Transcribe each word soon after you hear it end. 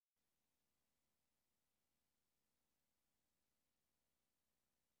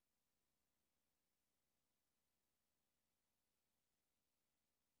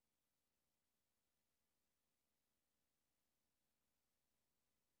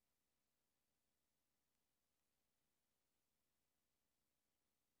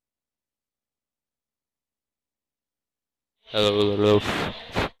Hello, hello.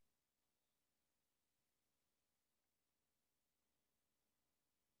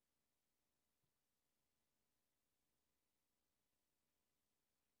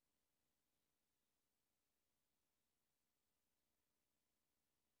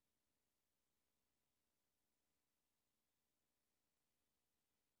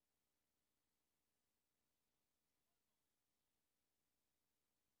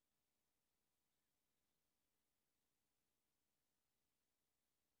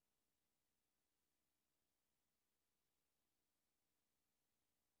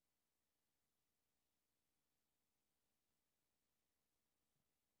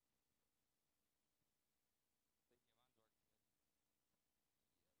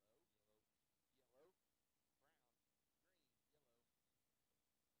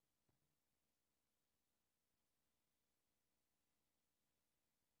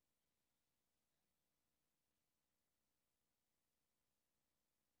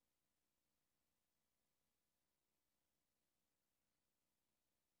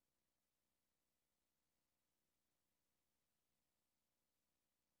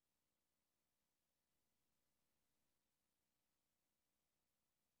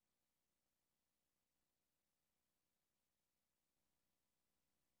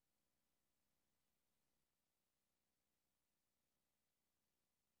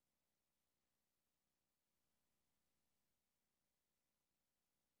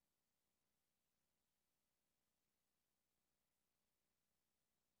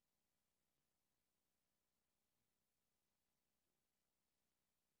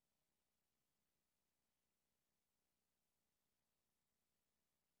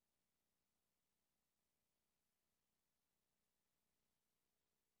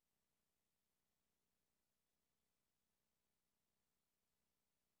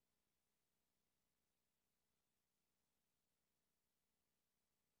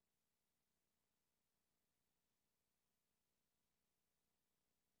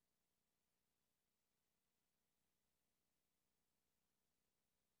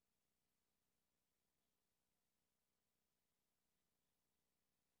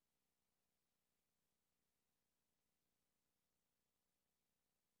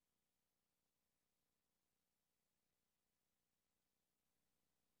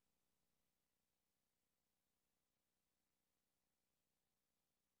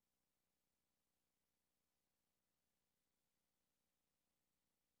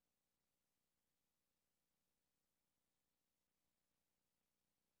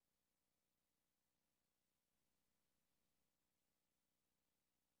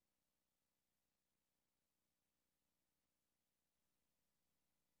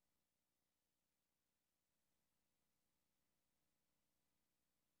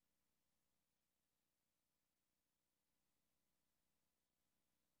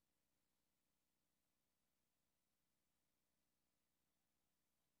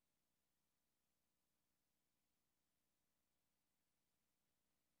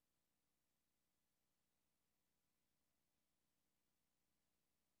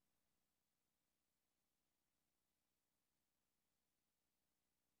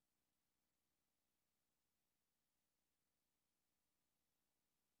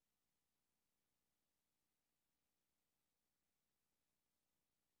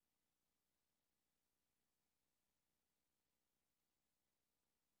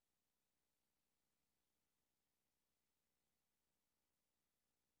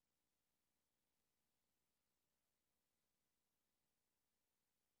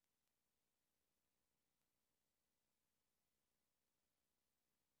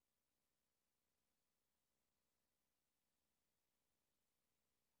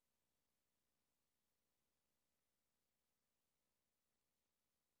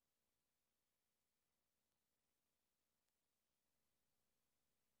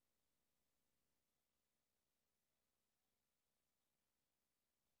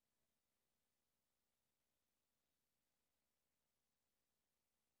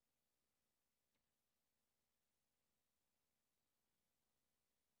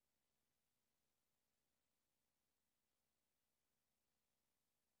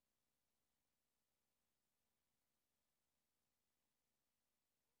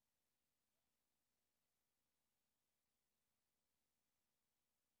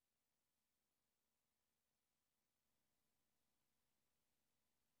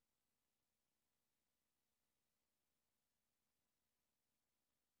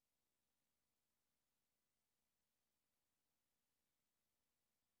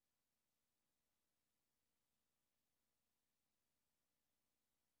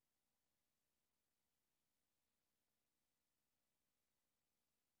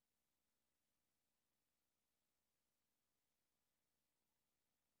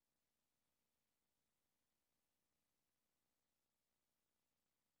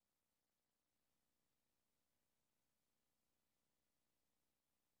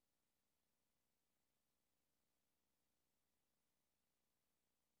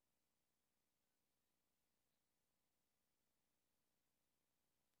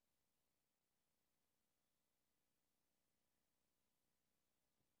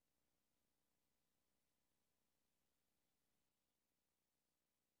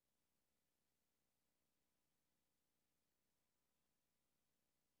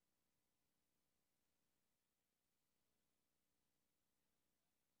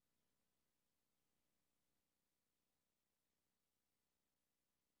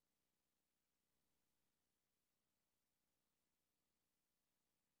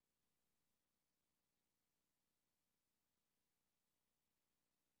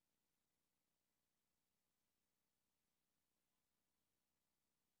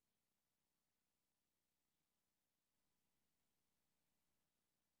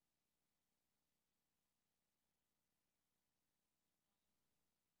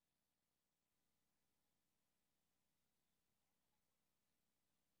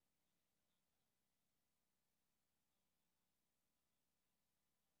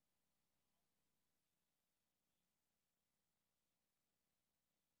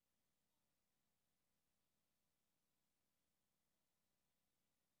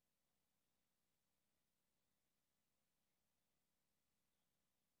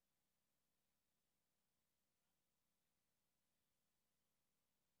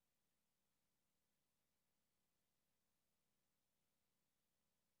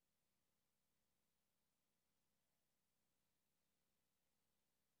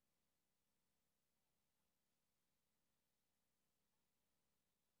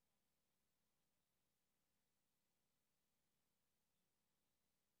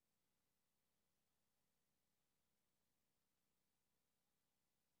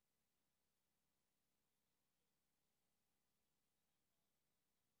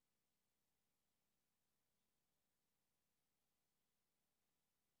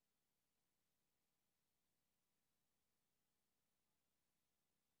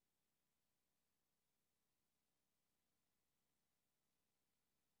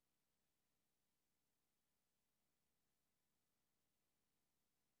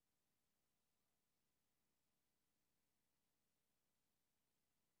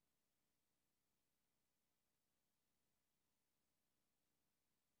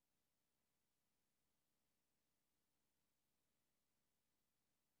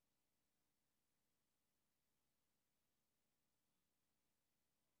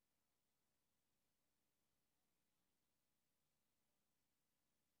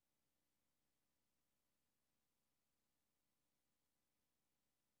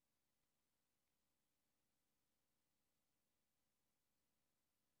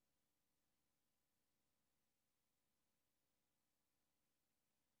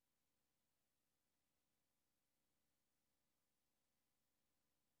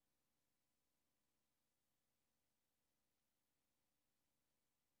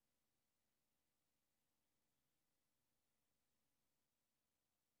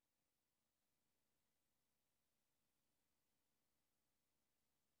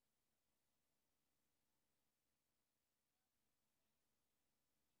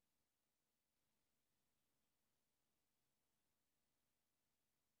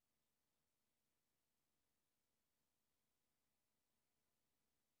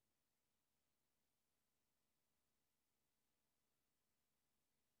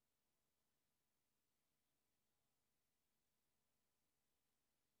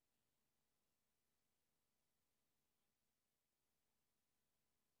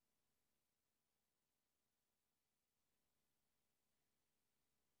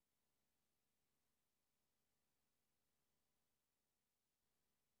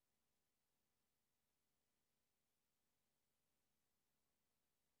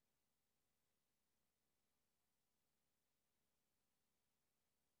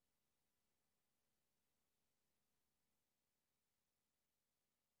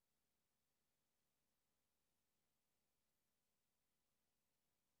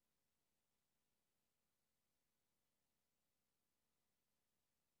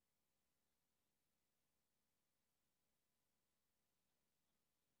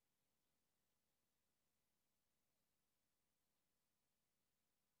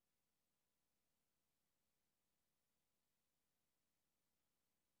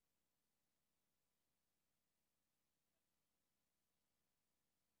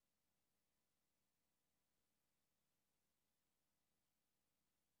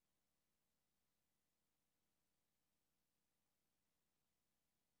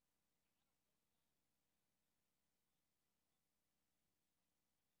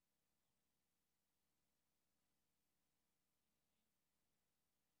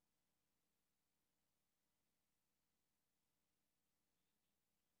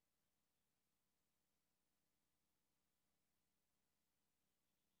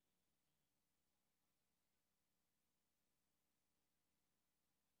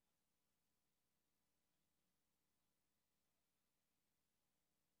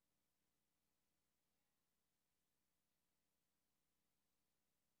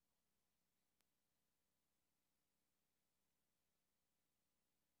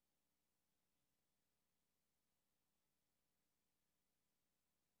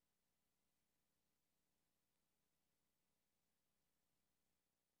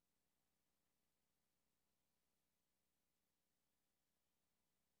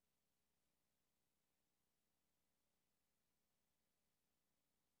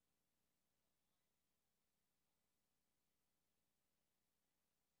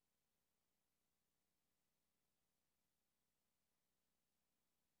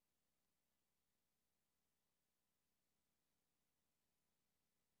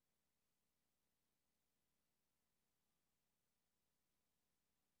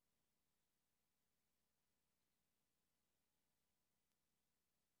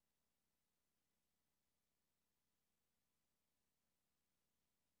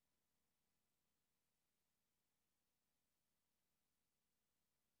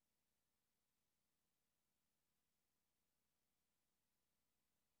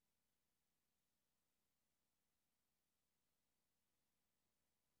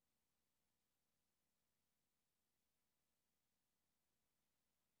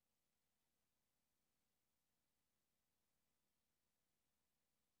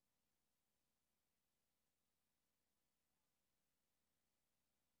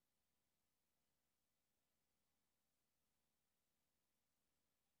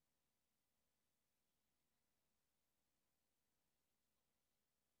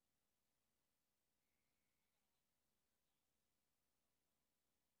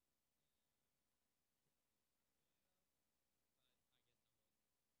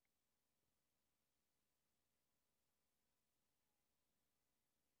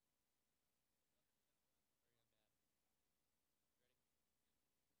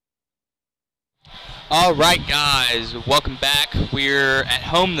 All right, guys, welcome back. We're at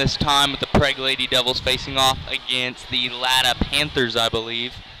home this time with the Prague Lady Devils facing off against the Latta Panthers, I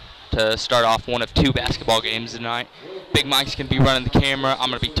believe, to start off one of two basketball games tonight. Big Mike's going to be running the camera. I'm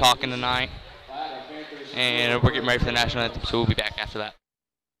going to be talking tonight. And we're getting ready for the national anthem, so we'll be back after that.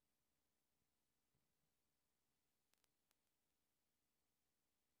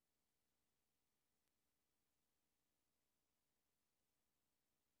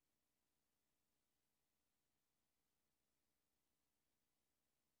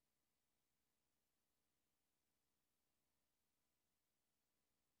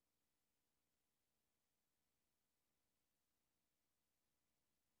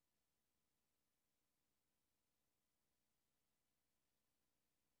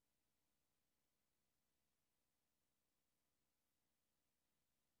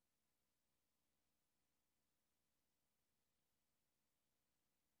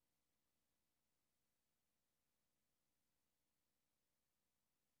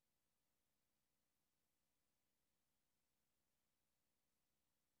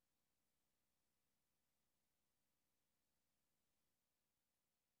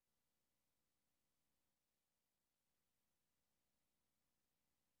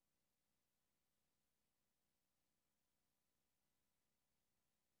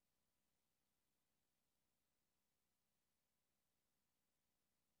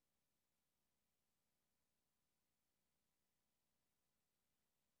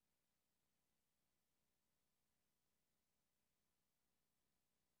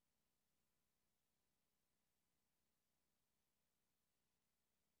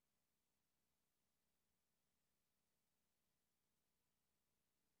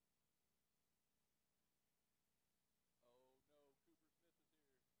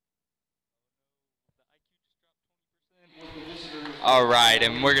 All right,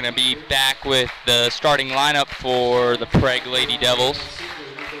 and we're going to be back with the starting lineup for the Prague Lady Devils.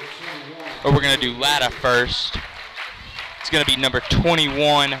 Or we're going to do Latta first. It's going to be number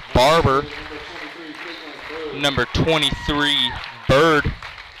 21, Barber. Number 23, Bird.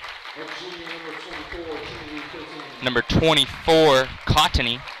 Number 24,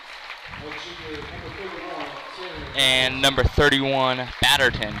 Cottony. And number 31,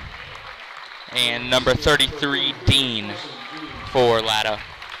 Batterton. And number 33, Dean for Latta.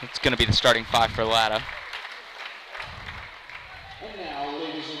 It's going to be the starting five for Latta.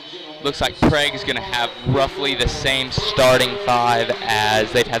 Looks like Prague is going to have roughly the same starting five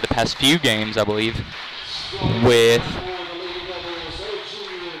as they've had the past few games, I believe, with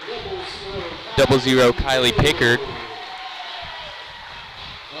 00 Kylie Pickard,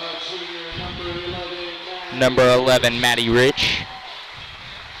 number 11 Maddie Rich,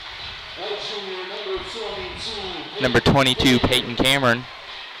 number 22 Peyton Cameron,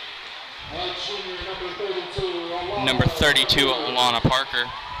 number 32 Alana Parker,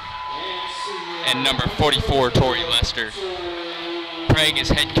 and number 44 Tori Lester. Prague is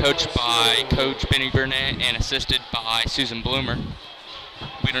head coached by Coach Benny Burnett and assisted by Susan Bloomer.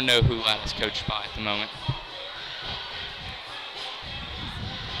 We don't know who Latta's coached by at the moment.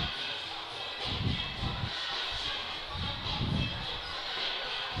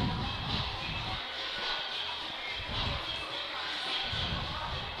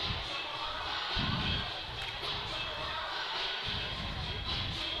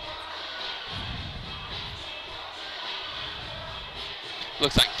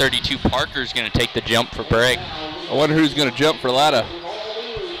 Looks like 32 Parker's going to take the jump for Prague. I wonder who's going to jump for Latta.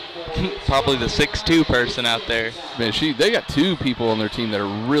 Probably the 6'2" person out there. Man, they got two people on their team that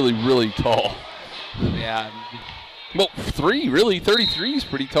are really, really tall. Yeah. Well, three, really. 33 is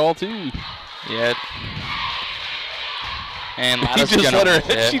pretty tall, too. Yeah. And Latta's she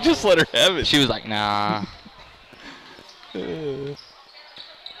just let her have it. She was like, nah.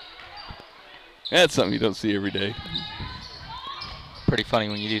 That's something you don't see every day. Pretty funny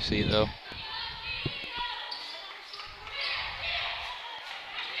when you do see it, though.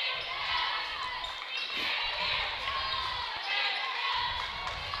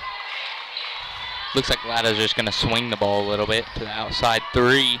 Looks like Latta's just going to swing the ball a little bit to the outside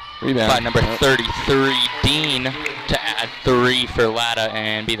three. Rebound by number 33, Dean, to add 3 for Latta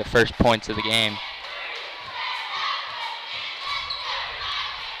and be the first points of the game.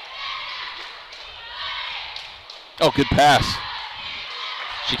 Oh, good pass.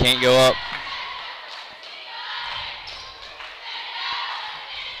 She can't go up.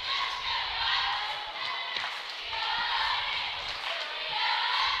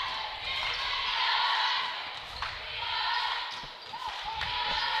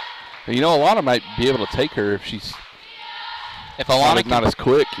 You know, Alana might be able to take her if she's If Alana not as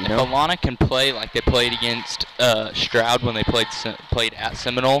quick, you know. If Alana can play like they played against Stroud when they played at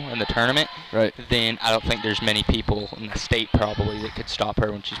Seminole in the tournament, right, then I don't think there's many people in the state probably that could stop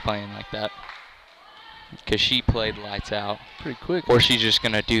her when she's playing like that. Because she played lights out. Pretty quick. Or she's just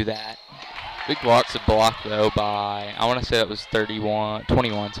going to do that. Big block. It's a block, though, by, I want to say that was 21,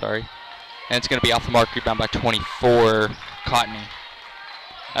 sorry. And it's going to be off the mark, rebound by 24, Cottony.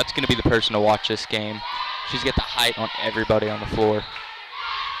 That's going to be the person to watch this game. She's got the height on everybody on the floor.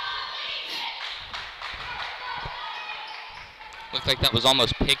 Looked like that was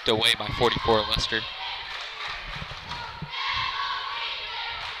almost picked away by 44 Lester.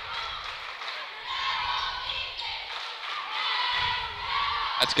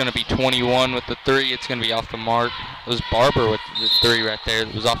 That's going to be 21 with the 3. It's going to be off the mark. It was Barber with the 3 right there.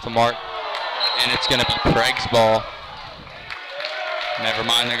 It was off the mark. And it's going to be Prague's ball. Never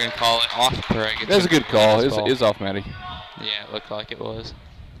mind, they're going to call it off Prague. That's a good call. It's off Maddie. Yeah, it looked like it was.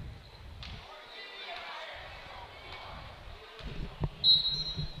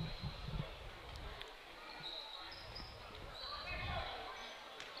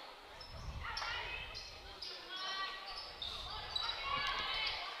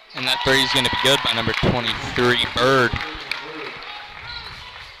 And that 3 is going to be good by number 23, Bird.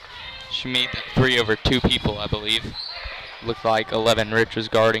 She made that 3 over 2 people, I believe. Looked like 11 Rich was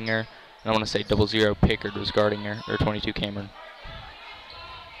guarding her. And I want to say 00 Pickard was guarding her, or 22 Cameron.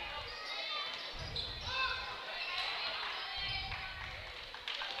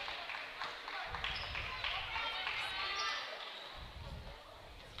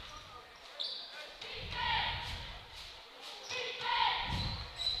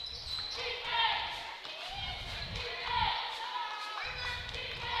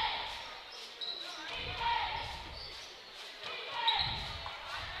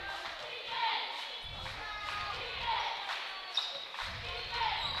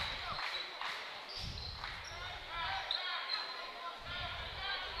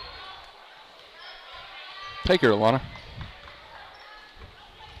 Take her, Alana.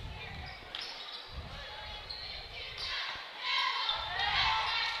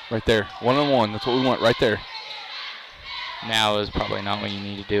 Right there. 1-on-1. That's what we want right there. Now is probably not when you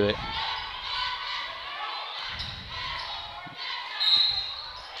need to do it.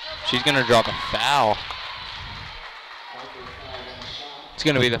 She's going to drop a foul. It's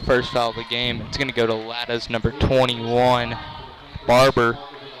going to be the first foul of the game. It's going to go to Latta's number 21, Barber.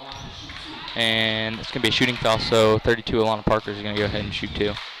 And it's going to be a shooting foul, so 32 Alana Parker is going to go ahead and shoot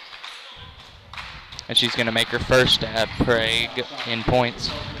 2. And she's going to make her first at Prague in points.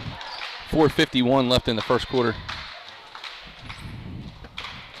 4:51 left in the first quarter.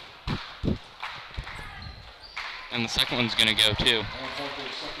 And the second one's going to go, too.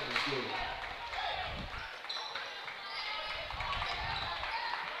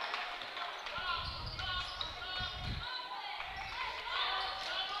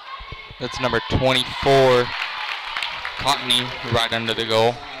 That's number 24, Cottony, right under the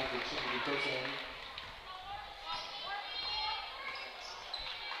goal.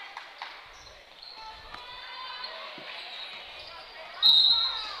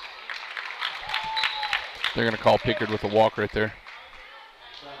 They're going to call Pickard with a walk right there.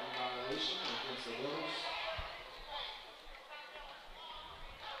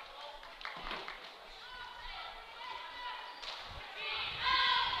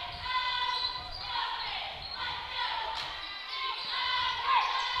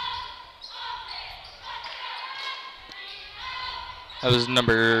 That was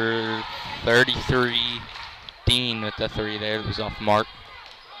number 33, Dean, with the 3 there. It was off the mark.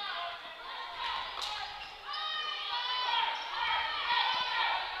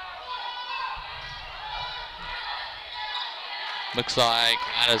 Looks like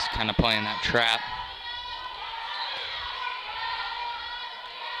Latta's kind of playing that trap.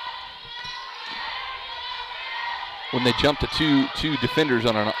 When they jump to two defenders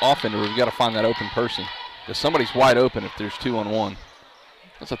on an offender, we've got to find that open person. Because somebody's wide open if there's 2-on-1.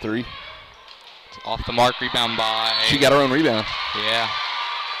 That's a 3. It's off the mark, rebound by... She got her own rebound. Yeah.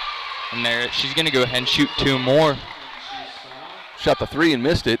 And there, she's going to go ahead and shoot 2 more. Shot the 3 and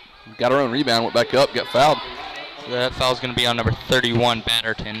missed it. Got her own rebound, went back up, got fouled. That foul's going to be on number 31,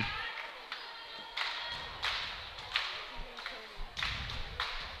 Batterton.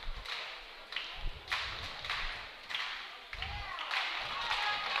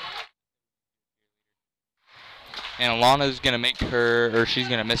 And Alana's going to make her, or she's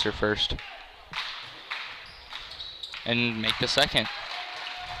going to miss her first. And make the second.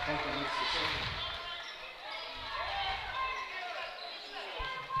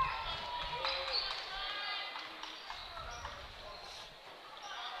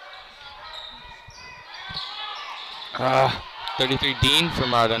 33 Dean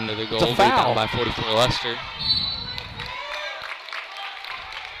from right under the goal. It's a foul. Down by 44 Lester.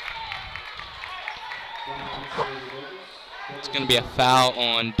 It's going to be a foul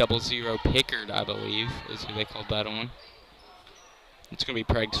on 00 Pickard, I believe, is who they called that on. It's going to be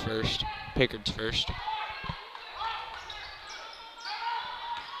Prague's first. Pickard's first.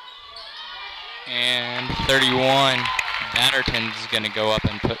 And 31, Batterton's going to go up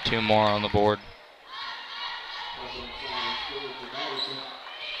and put 2 more on the board.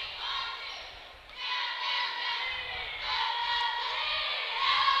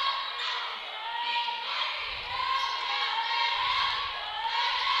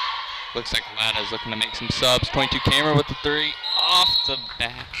 Looks like Latta's looking to make some subs. 22 Cameron with the 3 off the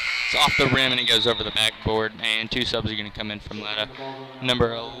back. It's off the rim and it goes over the backboard. And 2 subs are going to come in from Latta.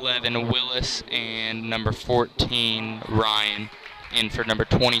 Number 11 Willis and number 14 Ryan. In for number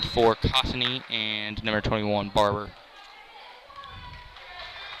 24 Cottony and number 21 Barber.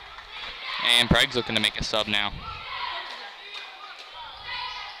 And Prague's looking to make a sub now.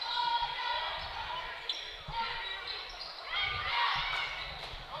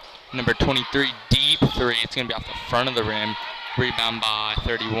 Number 23, deep 3. It's going to be off the front of the rim. Rebound by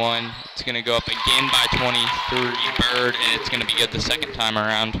 31. It's going to go up again by 23, Bird, and it's going to be good the second time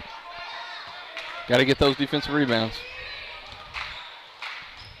around. Got to get those defensive rebounds.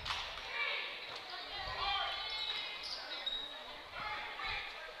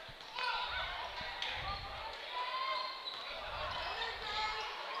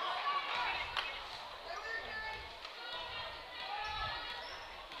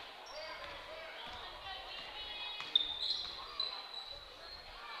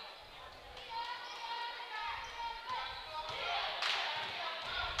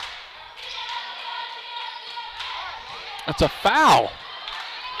 That's a foul.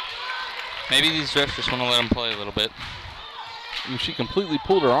 Maybe these refs just want to let him play a little bit. I mean, she completely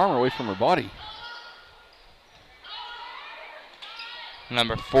pulled her arm away from her body.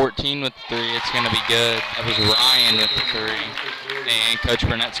 Number 14 with the 3. It's going to be good. That was Ryan with the 3. And Coach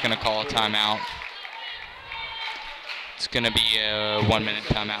Burnett's going to call a timeout. It's going to be a 1-minute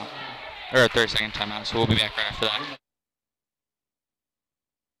timeout. Or a 30-second timeout. So we'll be back right after that.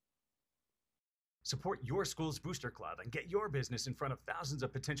 Support your school's Booster Club and get your business in front of thousands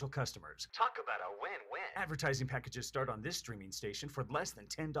of potential customers. Talk about a win-win. Advertising packages start on this streaming station for less than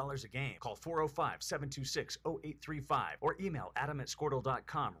 $10 a game. Call 405-726-0835 or email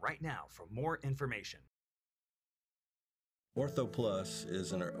adam@squirtle.com right now for more information. Ortho Plus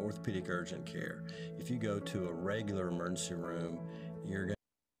is an orthopedic urgent care. If you go to a regular emergency room, you're going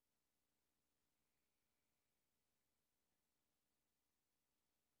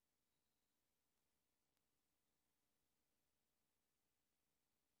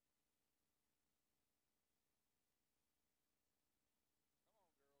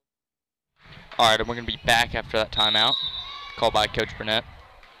All right, and we're going to be back after that timeout. Called by Coach Burnett.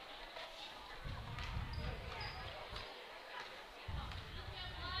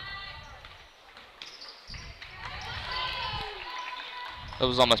 That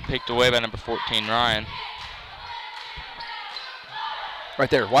was almost picked away by number 14, Ryan. Right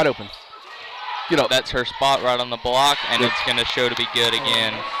there, wide open. Get up. That's her spot right on the block, and it's going to show to be good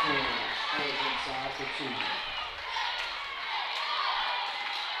again.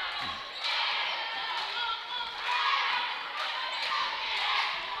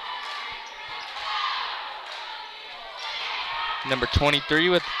 Number 23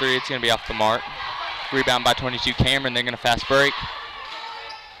 with the 3, it's going to be off the mark. Rebound by 22 Cameron, they're going to fast break.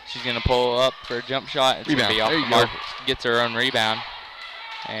 She's going to pull up for a jump shot. It's going to be off the mark. Gets her own rebound.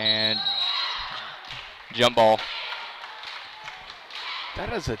 And jump ball.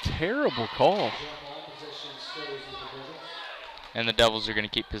 That is a terrible call. And the Devils are going to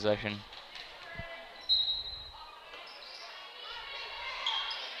keep possession.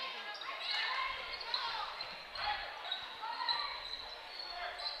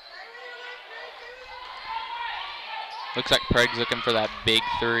 Looks like Prague's looking for that big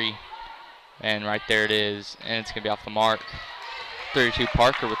 3. And right there it is. And it's going to be off the mark. 32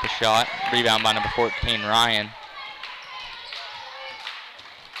 Parker with the shot. Rebound by number 14, Ryan.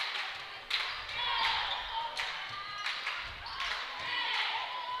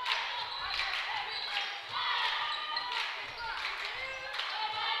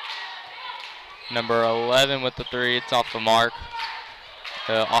 Number 11 with the 3. It's off the mark.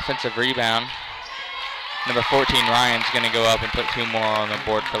 Offensive rebound. Number 14, Ryan's going to go up and put 2 more on the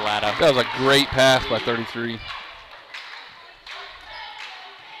board for Latta. That was a great pass by 33.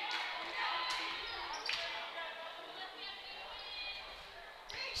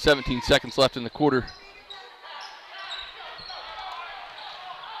 .17 seconds left in the quarter.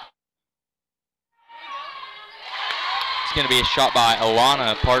 It's going to be a shot by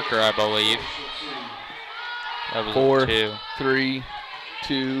Alana Parker, I believe. That was 4, 2. 3,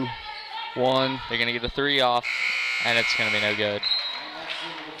 2, 1. They're going to get the 3 off, and it's going to be no good.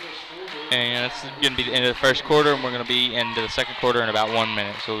 And it's going to be the end of the first quarter, and we're going to be into the second quarter in about 1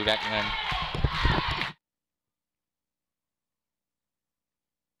 minute, so we'll be back then.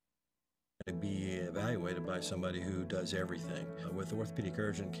 To be evaluated by somebody who does everything. With orthopedic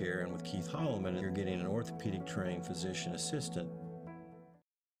urgent care and with Keith Holloman, you're getting an orthopedic trained physician assistant.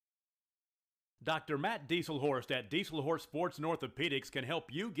 Dr. Matt Dieselhorst at Dieselhorst Sports and Orthopedics can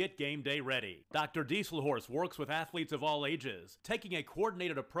help you get game day ready. Dr. Dieselhorst works with athletes of all ages, taking a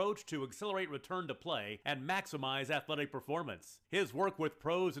coordinated approach to accelerate return to play and maximize athletic performance. His work with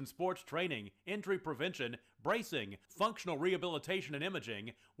pros in sports training, injury prevention, bracing, functional rehabilitation, and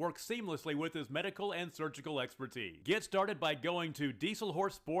imaging works seamlessly with his medical and surgical expertise. Get started by going to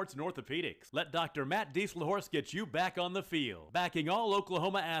Dieselhorst Sports and Orthopedics. Let Dr. Matt Dieselhorst get you back on the field, backing all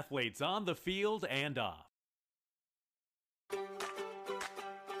Oklahoma athletes on the field and off.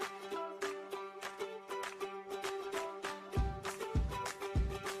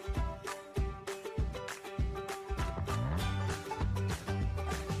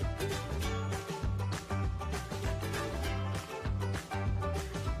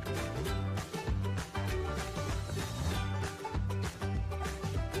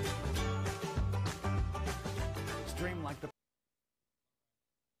 Stream like the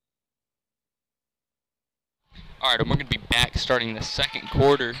All right, and we're going to be back starting the second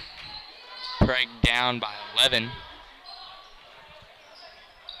quarter. Prague down by 11.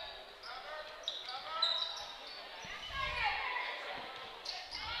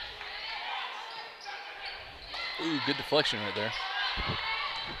 Ooh, good deflection right there.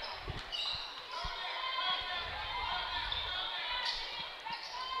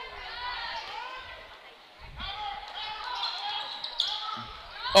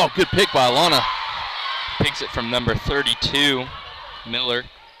 Oh, good pick by Alana. Picks it from number 32, Miller.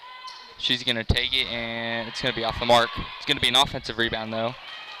 She's going to take it, and it's going to be off the mark. It's going to be an offensive rebound, though,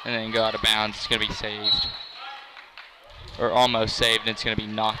 and then go out of bounds. It's going to be saved, or almost saved, and it's going to be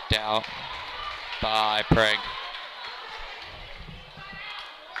knocked out by Prague.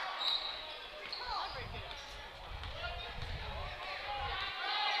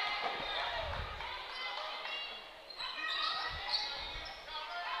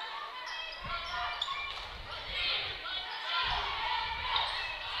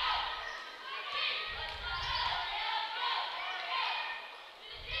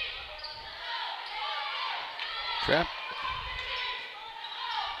 Trap.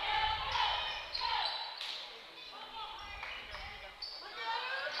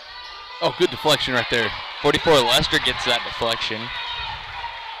 Oh, good deflection right there. 44 Lester gets that deflection.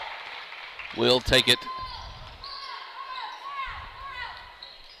 Will take it.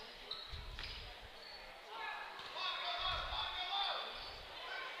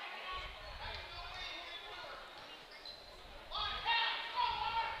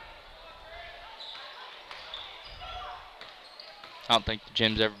 I don't think the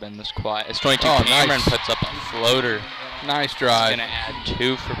gym's ever been this quiet. It's 22 Oh, Cameron nice. puts up a floater. Nice drive. Going to add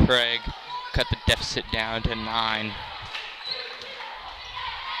 2 for Prague. Cut the deficit down to 9.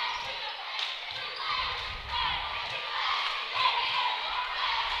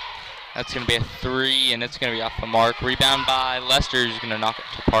 That's going to be a 3, and it's going to be off the mark. Rebound by Lester, who's going to knock it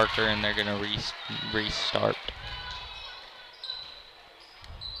to Parker, and they're going to restart.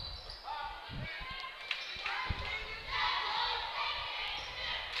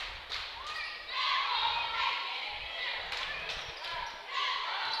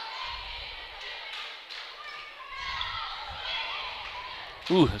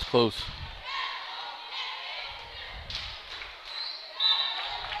 Ooh, that's close.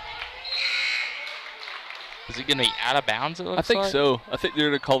 Is it going to be out of bounds, it looks I think like? so. I think they're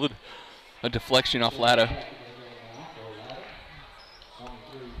going to call it a deflection off Latta.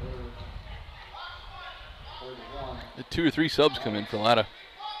 The 2 or 3 subs come in for Latta.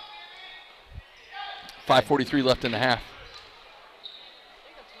 5:43 left in the half.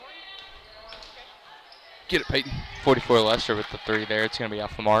 Get it, Peyton. 44 Lester with the 3 there. It's going to be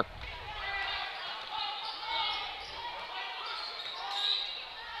off the mark.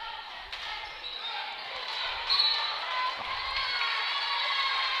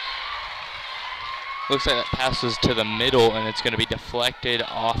 Looks like that passes to the middle, and it's going to be deflected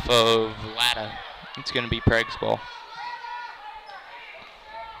off of Latta. It's going to be Prague's ball.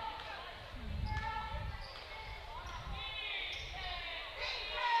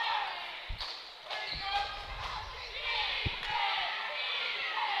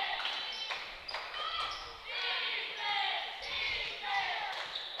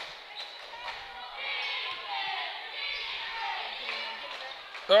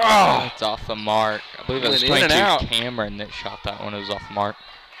 Oh, It's off the mark. I believe it was Went in and 22 out. Cameron that shot that one. It was off the mark.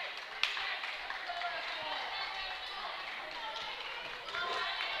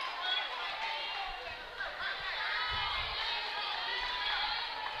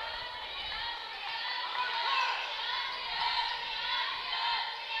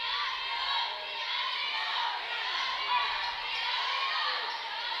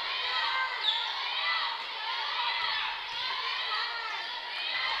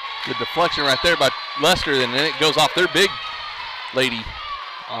 The deflection right there by Lester, and then it goes off their big lady.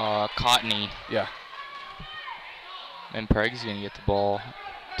 Cottony. Yeah. And Prague's going to get the ball,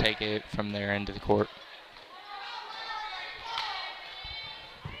 take it from their end of the court.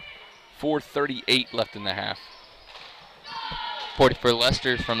 4:38 left in the half. 40 for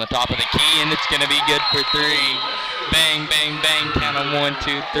Lester from the top of the key, and it's going to be good for three. Bang, bang, bang. Count on 1,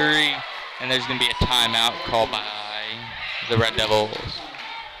 2, 3. And there's going to be a timeout called by the Red Devils.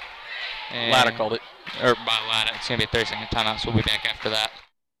 And Latta called it. Or by Latta. It's going to be a 30-second timeout, so we'll be back after that.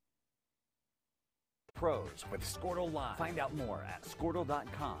 Pros with Squirtle Live. Find out more at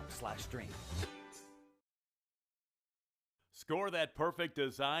squirtle.com/stream. Score that perfect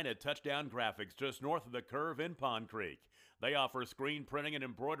design at Touchdown Graphics just north of the curve in Pond Creek. They offer screen printing and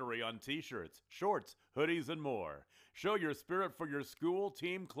embroidery on t-shirts, shorts, hoodies, and more. Show your spirit for your school,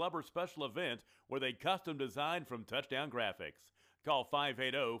 team, club, or special event with a custom design from Touchdown Graphics. Call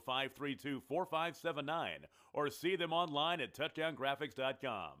 580-532-4579 or see them online at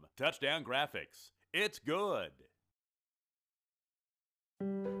touchdowngraphics.com. Touchdown Graphics. It's good.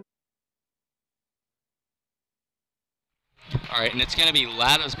 All right, and it's going to be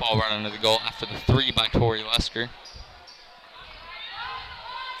Latta's ball right under the goal after the 3 by Tori Lester.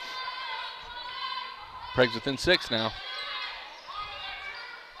 Prague's within 6 now.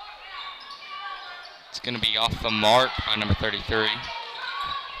 It's going to be off the mark by number 33.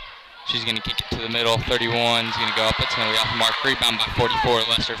 She's going to kick it to the middle. 31 is going to go up. It's going to be off the mark. Rebound by 44,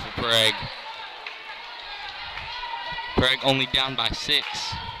 Lester for Prague. Prague only down by 6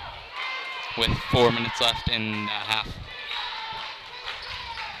 with 4 minutes left in half.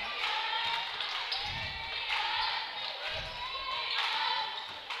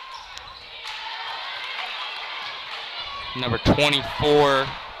 Number 24.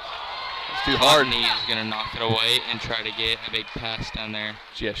 It's too hard. Cottony is going to knock it away and try to get a big pass down there.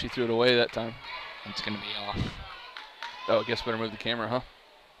 Yeah, she threw it away that time. It's going to be off. Oh, I guess better move the camera, huh?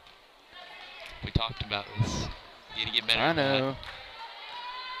 We talked about this. You got to get better. I know.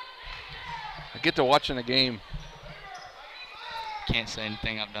 I get to watching a game. Can't say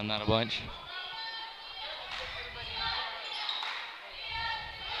anything. I've done that a bunch.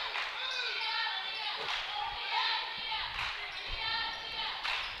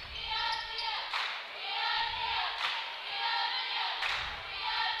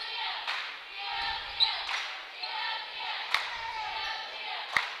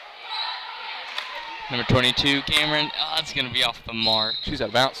 Number 22, Cameron. Oh, it's going to be off the mark. She's out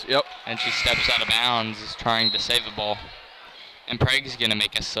of bounds. Yep. And she steps out of bounds, is trying to save the ball. And Prague's going to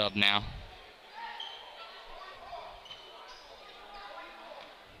make a sub now.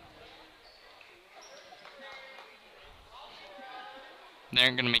 They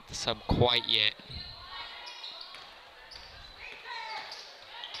aren't going to make the sub quite yet.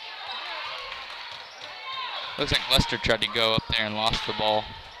 Looks like Lester tried to go up there and lost the ball.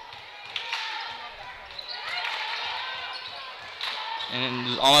 And it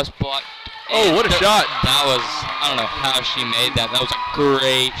was almost blocked. Oh, what a shot. That was, I don't know how she made that. That was a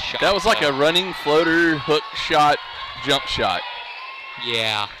great shot. That was like a running floater, hook shot, jump shot.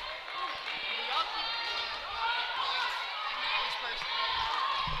 Yeah.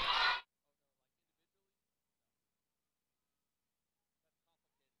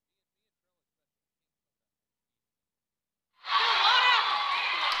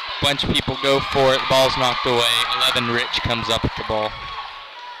 Bunch of people go for it. The ball's knocked away. 11 Rich comes up with the ball.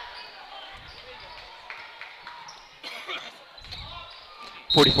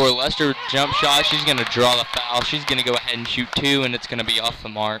 .44 Lester jump shot. She's going to draw the foul. She's going to go ahead and shoot 2, and it's going to be off the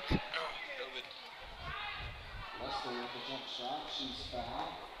mark.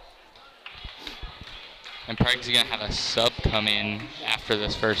 And Prague's going to have a sub come in after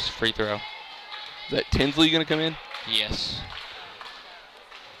this first free throw. Is that Tinsley going to come in? Yes.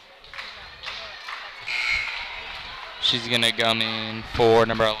 She's going to come in for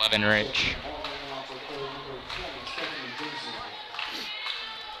number 11, Rich.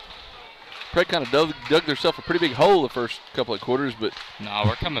 Prague kind of dug themselves a pretty big hole the first couple of quarters, but no,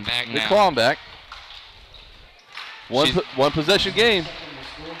 we're coming back now. They're clawing back. One possession game.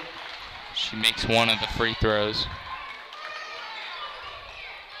 She makes one of the free throws.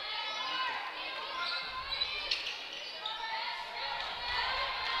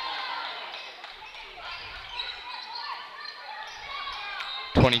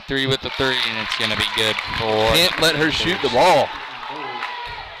 23 with the 3, and it's going to be good for... Can't let her shoot the ball.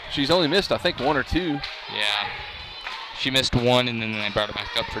 She's only missed, I think, 1 or 2. Yeah. She missed 1, and then they brought it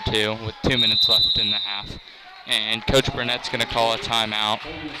back up for 2 with 2 minutes left in the half. And Coach Burnett's going to call a timeout.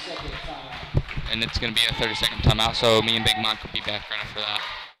 And it's going to be a 30-second timeout, so me and Big Mike will be back right after that.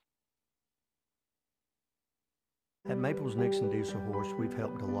 At Maples Nixon Diesel Horse, we've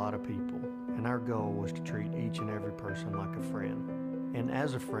helped a lot of people, and our goal was to treat each and every person like a friend. And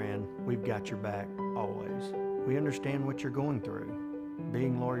as a friend, we've got your back always. We understand what you're going through.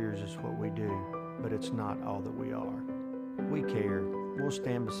 Being lawyers is what we do, but it's not all that we are. We care. We'll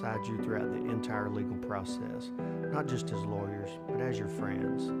stand beside you throughout the entire legal process, not just as lawyers, but as your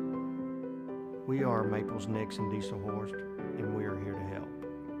friends. We are Maples Nixon Diesel Horse, and we are here to help.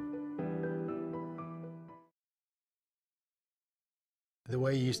 The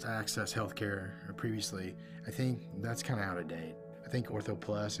way you used to access healthcare previously, I think that's kind of out of date. I think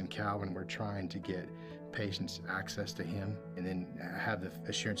OrthoPlus and Calvin were trying to get patients access to him and then have the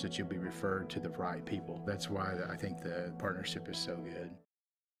assurance that you'll be referred to the right people. That's why I think the partnership is so good.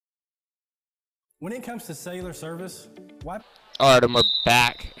 When it comes to cellular service, why? All right, and we're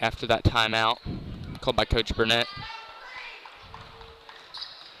back after that timeout called by Coach Burnett.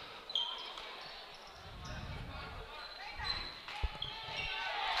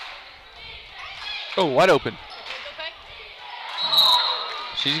 Oh, wide open.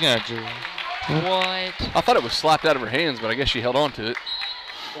 She's going to drill. What? I thought it was slapped out of her hands, but I guess she held on to it.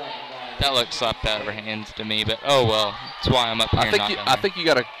 That looked slapped out of her hands to me, but oh well. That's why I'm up here. I think you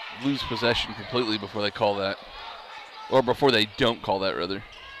got to lose possession completely before they call that. Or before they don't call that, rather.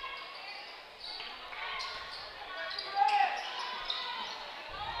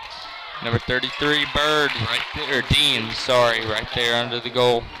 Number 33, Bird, right there, or Dean, sorry, right there under the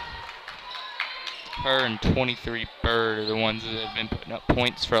goal. Her and 23, Bird, are the ones that have been putting up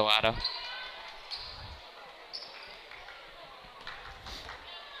points for Latta.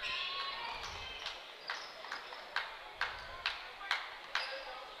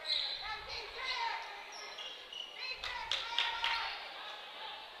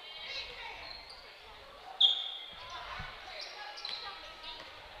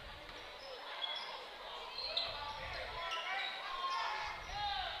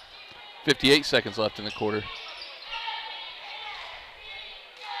 .58 seconds left in the quarter.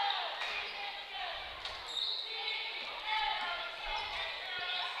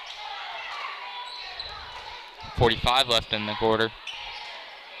 .45 left in the quarter.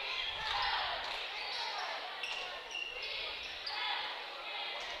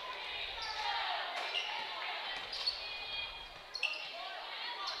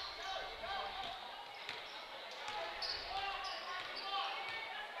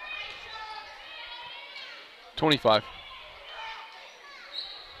 .25.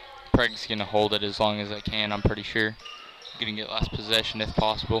 Prague's going to hold it as long as they can, I'm pretty sure. Going to get last possession if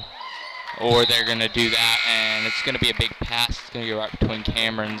possible. Or they're going to do that, and it's going to be a big pass. It's going to go right between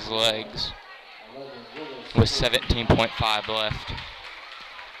Cameron's legs with 17.5 left.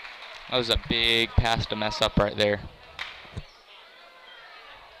 That was a big pass to mess up right there.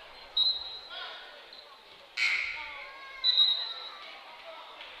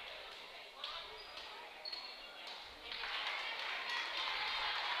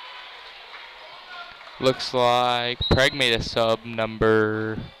 Looks like Prague made a sub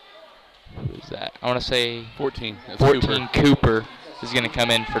number, who is that? I want to say 14. That's 14 Cooper is going to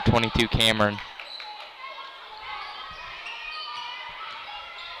come in for 22 Cameron.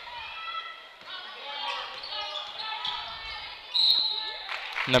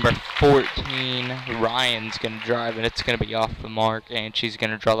 Number 14 Ryan's going to drive, and it's going to be off the mark, and she's going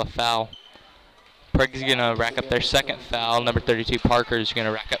to draw the foul. Prague's going to rack up their second foul. Number 32 Parker is going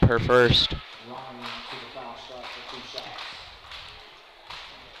to rack up her first.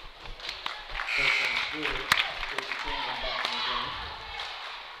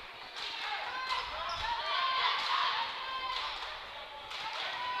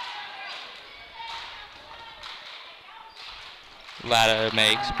 Latta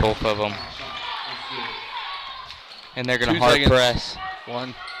makes both of them. And they're going to hard press.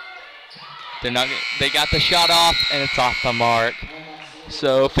 One. They're not. They got the shot off, and it's off the mark.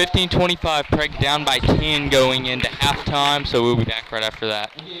 So 15-25, Prague down by 10 going into halftime. So we'll be back right after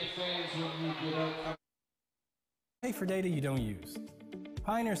that. Pay for data you don't use.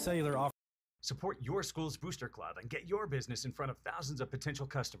 Pioneer Cellular offers. Support your school's booster club and get your business in front of thousands of potential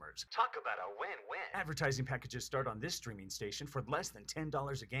customers. Talk about a win-win. Advertising packages start on this streaming station for less than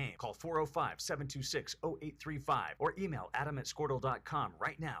 $10 a game. Call 405-726-0835 or email adam@squirtle.com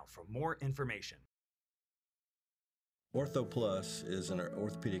right now for more information. Ortho Plus is an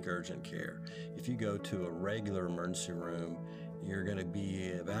orthopedic urgent care. If you go to a regular emergency room, you're going to be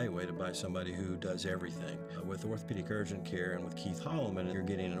evaluated by somebody who does everything. With orthopedic urgent care and with Keith Holloman, you're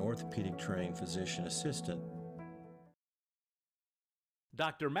getting an orthopedic trained physician assistant.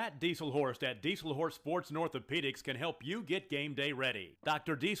 Dr. Matt Dieselhorst at Dieselhorst Sports and Orthopedics can help you get game day ready.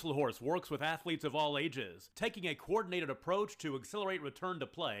 Dr. Dieselhorst works with athletes of all ages, taking a coordinated approach to accelerate return to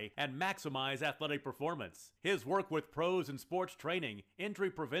play and maximize athletic performance. His work with pros in sports training,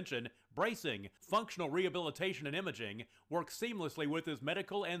 injury prevention, bracing, functional rehabilitation, and imaging works seamlessly with his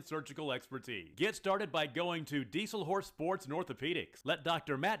medical and surgical expertise. Get started by going to Dieselhorst Sports and Orthopedics. Let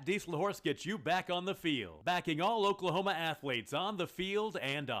Dr. Matt Dieselhorst get you back on the field, backing all Oklahoma athletes on the field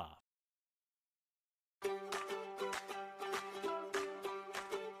and off.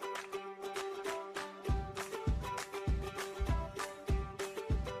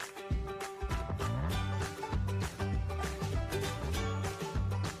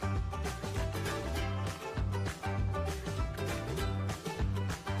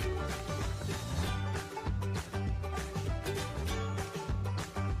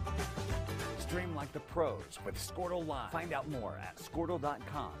 Stream like the pros with Squirtle Live. Find out more at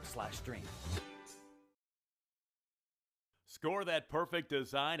squirtle.com/stream. Score that perfect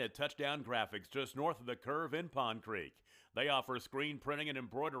design at Touchdown Graphics just north of the curve in Pond Creek. They offer screen printing and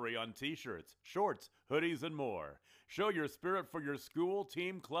embroidery on t-shirts, shorts, hoodies, and more. Show your spirit for your school,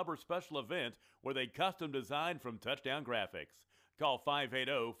 team, club, or special event with a custom design from Touchdown Graphics. Call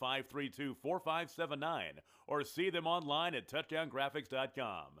 580-532-4579 or see them online at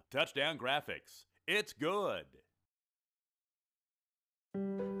touchdowngraphics.com. Touchdown Graphics. It's good.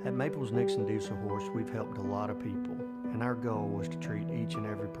 At Maples Nixon Diesel Horse, we've helped a lot of people, and our goal was to treat each and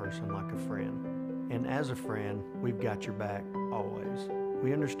every person like a friend. And as a friend, we've got your back always.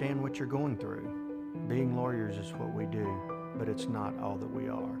 We understand what you're going through. Being lawyers is what we do, but it's not all that we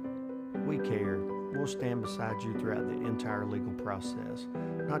are. We care. We'll stand beside you throughout the entire legal process,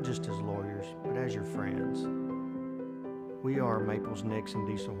 not just as lawyers, but as your friends. We are Maples Nixon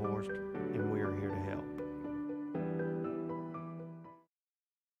Diesel Horse, and we are here to help.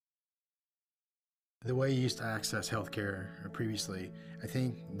 The way you used to access healthcare previously, I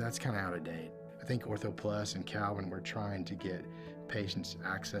think that's kind of out of date. I think Ortho Plus and Calvin were trying to get patients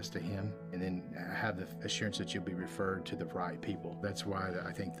access to him and then have the assurance that you'll be referred to the right people. That's why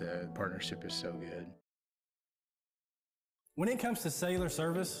I think the partnership is so good. When it comes to cellular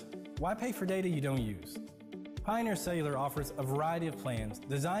service, why pay for data you don't use? Pioneer Cellular offers a variety of plans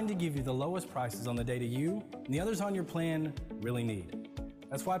designed to give you the lowest prices on the data you and the others on your plan really need.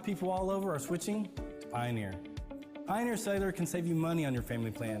 That's why people all over are switching to Pioneer. Pioneer Cellular can save you money on your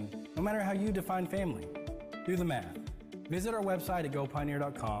family plan, no matter how you define family. Do the math. Visit our website at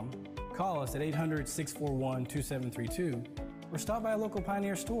gopioneer.com, call us at 800-641-2732, or stop by a local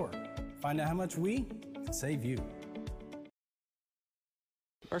Pioneer store. Find out how much we can save you.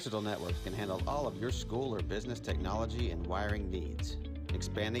 Versatile Networks can handle all of your school or business technology and wiring needs.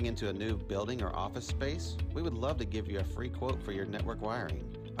 Expanding into a new building or office space? We would love to give you a free quote for your network wiring.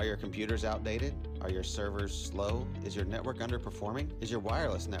 Are your computers outdated? Are your servers slow? Is your network underperforming? Is your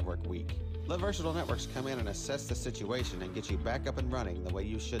wireless network weak? Let Versatile Networks come in and assess the situation and get you back up and running the way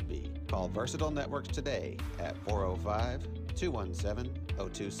you should be. Call Versatile Networks today at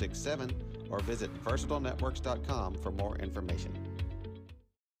 405-217-0267 or visit versatilenetworks.com for more information.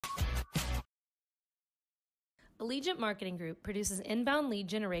 Allegiant Marketing Group produces inbound lead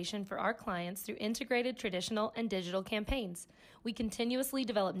generation for our clients through integrated traditional and digital campaigns. We continuously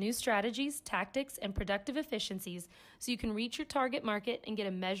develop new strategies, tactics, and productive efficiencies so you can reach your target market and get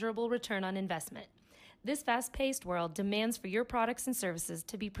a measurable return on investment. This fast-paced world demands for your products and services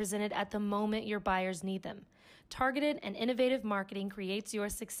to be presented at the moment your buyers need them. Targeted and innovative marketing creates your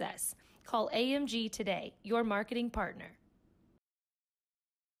success. Call AMG today, your marketing partner.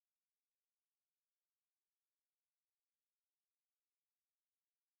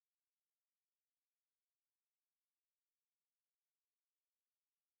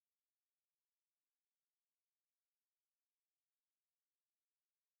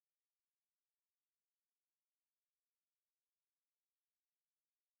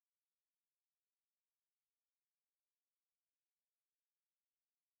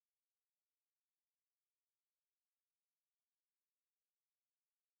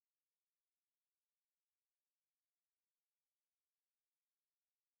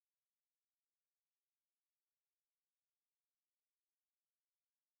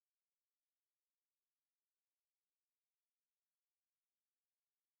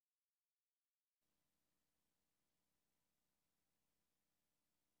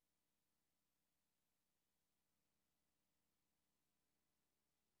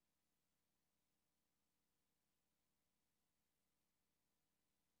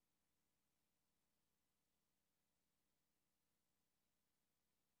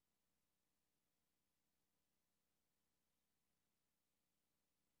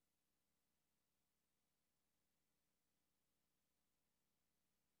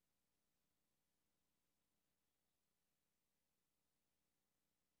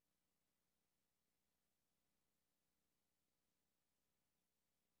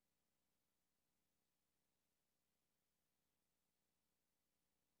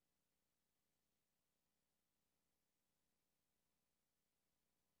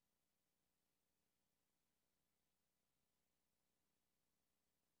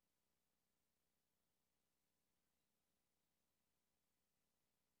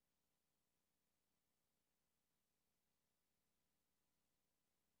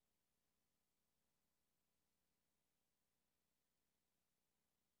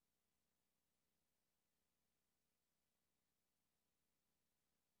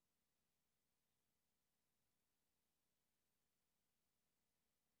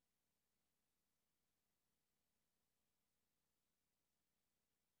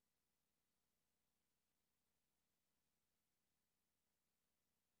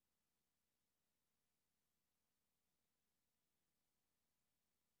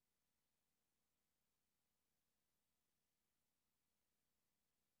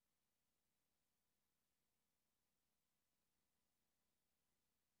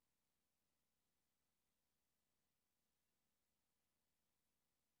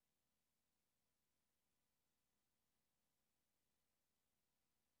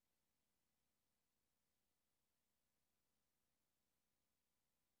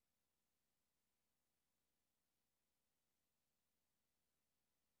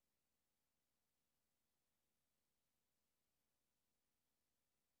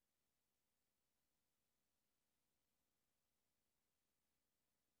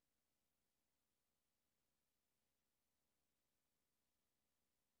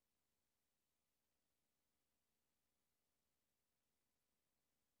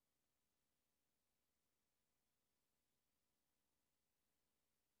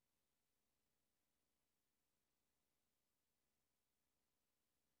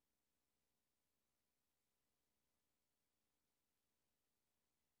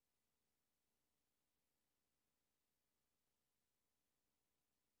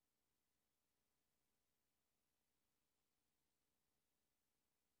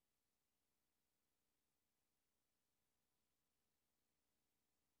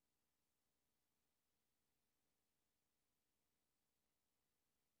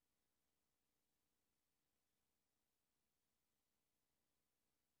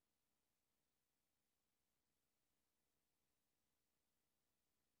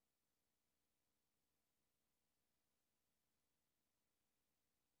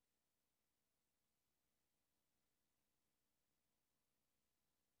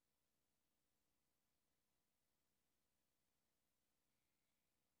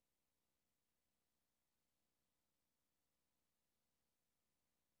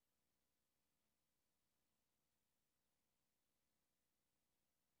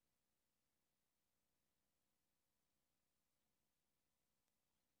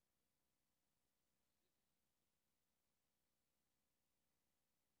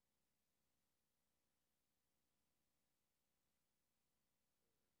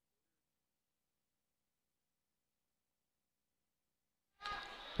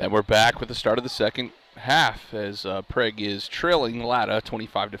 And we're back with the start of the second half as Prague is trailing Latta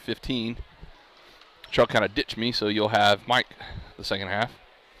 25-15. Chuck kind of ditched me, so you'll have Mike the second half.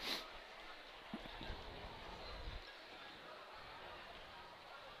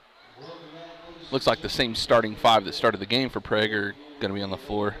 Looks like the same starting five that started the game for Prague are going to be on the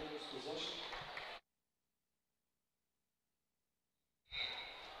floor.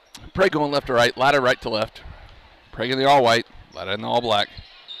 Prague going left to right, Latta right to left. Prague in the all-white, Latta in the all-black.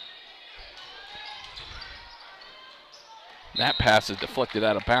 That pass is deflected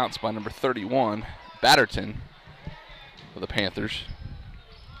out of bounds by number 31, Batterton, for the Panthers.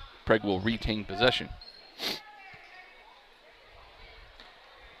 Prague will retain possession.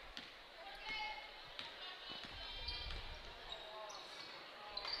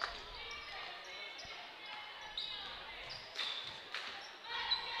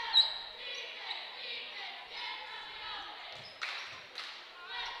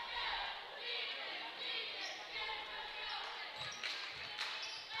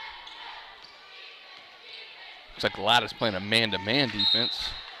 Looks like Latta's playing a man-to-man defense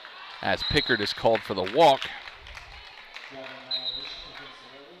as Pickard is called for the walk.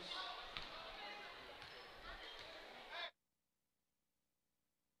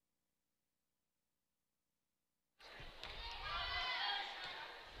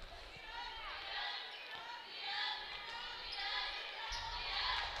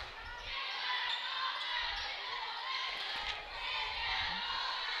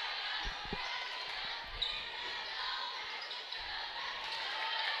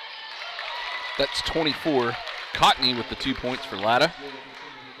 That's 24. Cottney with the 2 points for Latta.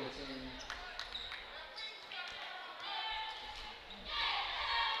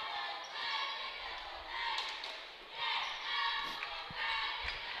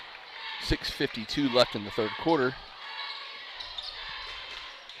 .652 left in the third quarter.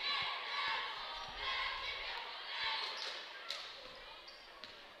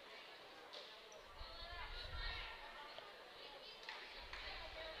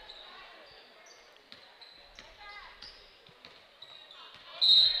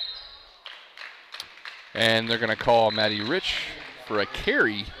 And they're going to call Matty Rich for a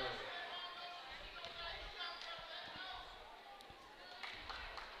carry.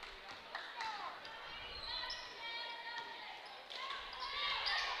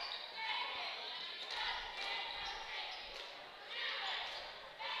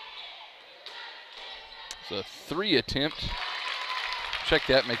 It's a 3 attempt. Check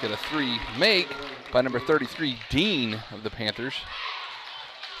that, make it a 3 make by number 33, Dean of the Panthers.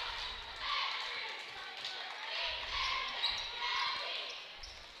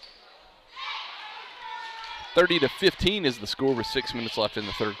 .30-15 is the score with 6 minutes left in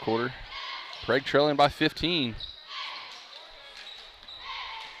the third quarter. Prague trailing by 15.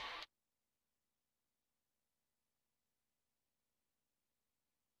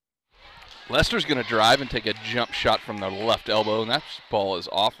 Lester's going to drive and take a jump shot from the left elbow, and that ball is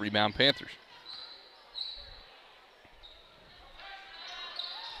off. Rebound Panthers.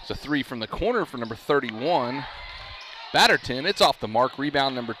 It's a 3 from the corner for number 31, Batterton. It's off the mark.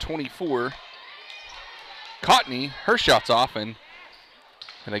 Rebound number 24. Cottney, her shot's off, and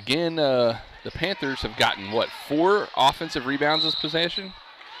again, the Panthers have gotten, 4 offensive rebounds this possession?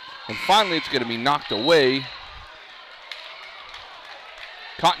 And finally, it's going to be knocked away.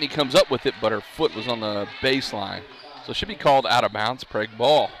 Cottney comes up with it, but her foot was on the baseline. So it should be called out of bounds, Prague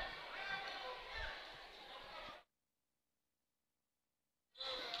ball.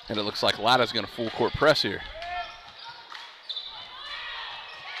 And it looks like Latta's going to full court press here.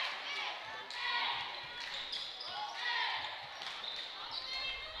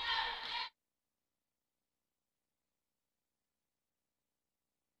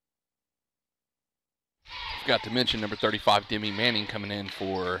 Forgot to mention number 35, Demi Manning, coming in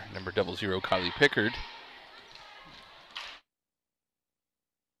for number 00, Kylie Pickard.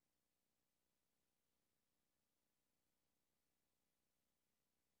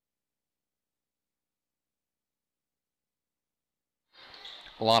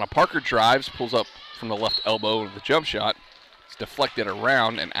 Alana Parker drives, pulls up from the left elbow of the jump shot. It's deflected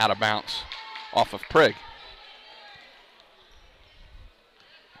around and out of bounds off of Prague.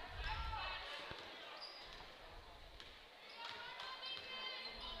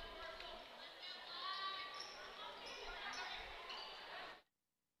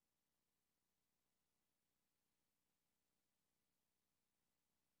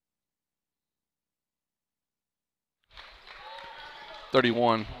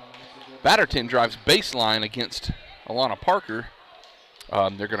 .31. Batterton drives baseline against Alana Parker.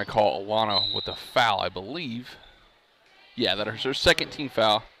 They're going to call Alana with a foul, I believe. Yeah, that is her second team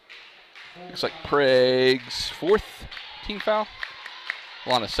foul. Looks like Prague's fourth team foul.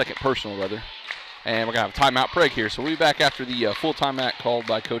 Lana's second personal, rather. And we're going to have a timeout Prague here. So we'll be back after the full timeout called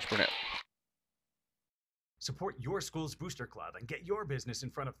by Coach Burnett. Support your school's booster club and get your business in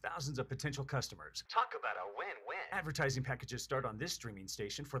front of thousands of potential customers. Talk about a win-win. Advertising packages start on this streaming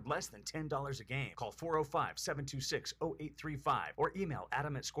station for less than $10 a game. Call 405-726-0835 or email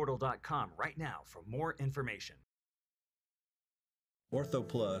adam@squirtle.com right now for more information. Ortho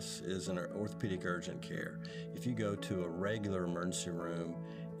Plus is an orthopedic urgent care. If you go to a regular emergency room,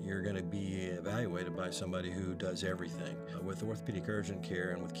 you're going to be evaluated by somebody who does everything. With orthopedic urgent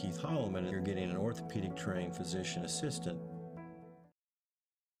care and with Keith Holloman, you're getting an orthopedic trained physician assistant.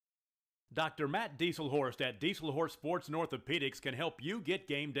 Dr. Matt Dieselhorst at Dieselhorst Sports and Orthopedics can help you get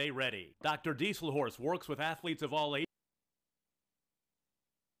game day ready. Dr. Dieselhorst works with athletes of all ages.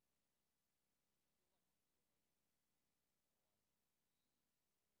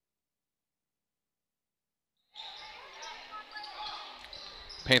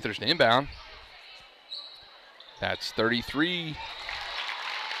 Panthers to inbound. That's 33.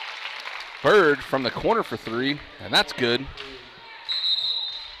 Bird from the corner for three, and that's good.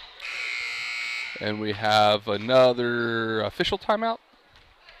 And we have another official timeout,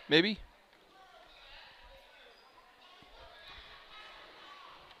 maybe?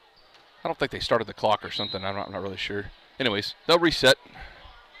 I don't think they started the clock or something. I'm not really sure. Anyways, they'll reset.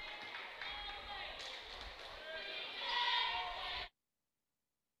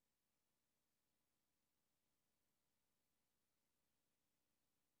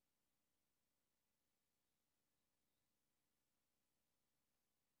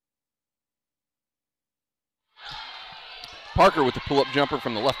 Parker with the pull-up jumper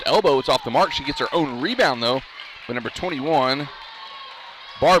from the left elbow. It's off the mark. She gets her own rebound, though. But number 21,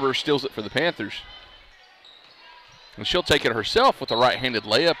 Barber, steals it for the Panthers. And she'll take it herself with a right-handed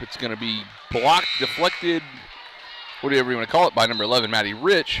layup. It's going to be blocked, deflected, whatever you want to call it, by number 11, Maddie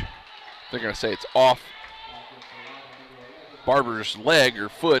Rich. They're going to say it's off Barber's leg or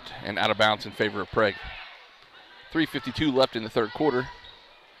foot and out of bounds in favor of Prague. 3:52 left in the third quarter.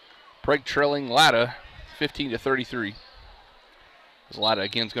 Prague trailing Latta 15-33. As Latta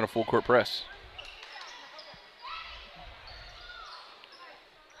again is going to full court press.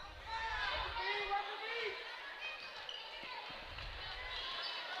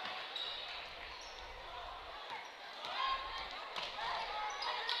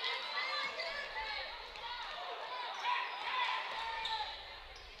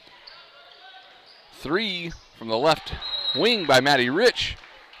 Three from the left wing by Maddie Rich.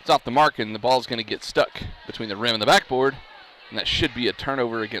 It's off the mark, and the ball's going to get stuck between the rim and the backboard, and that should be a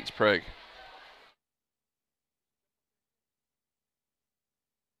turnover against Prague.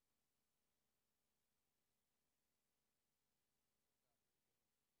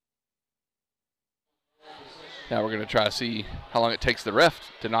 Now we're going to try to see how long it takes the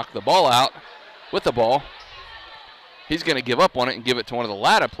ref to knock the ball out with the ball. He's going to give up on it and give it to one of the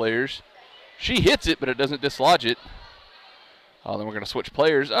Latta players. She hits it, but it doesn't dislodge it. Oh, then we're going to switch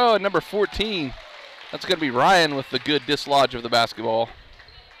players. Oh, and number 14. That's going to be Ryan with the good dislodge of the basketball.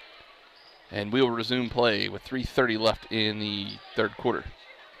 And we'll resume play with 3:30 left in the third quarter.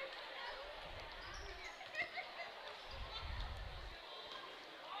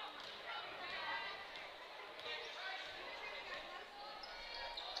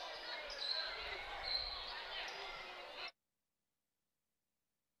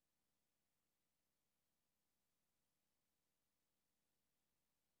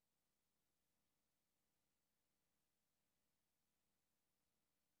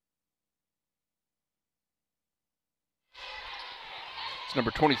 It's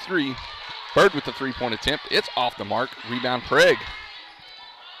number 23, Bird with the three-point attempt. It's off the mark. Rebound Prague.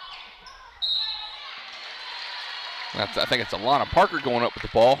 I think it's Alana Parker going up with the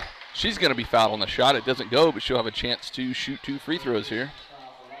ball. She's going to be fouled on the shot. It doesn't go, but she'll have a chance to shoot 2 free throws here.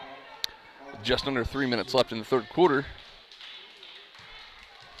 Just under 3 minutes left in the third quarter.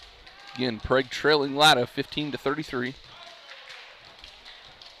 Again, Prague trailing Latta 15-33.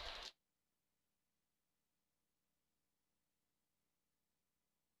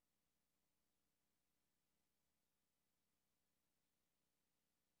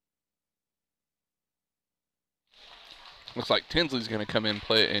 Looks like Tinsley's going to come in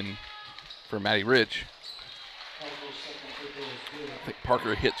play in for Maddie Rich. I think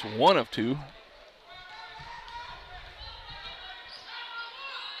Parker hits 1 of 2.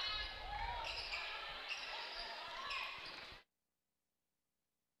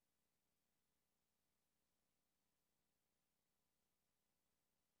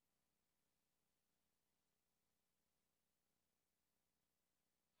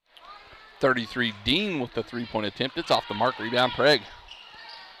 33, Dean with the three-point attempt. It's off the mark. Rebound, Prague.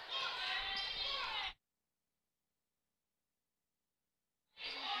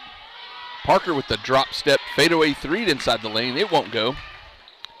 Parker with the drop step fadeaway three inside the lane. It won't go.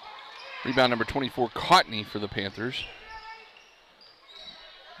 Rebound number 24, Cottney for the Panthers.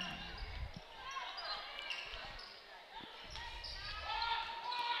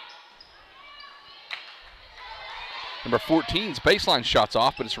 Number 14's baseline shots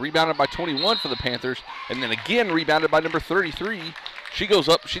off, but it's rebounded by 21 for the Panthers. And then again rebounded by number 33. She goes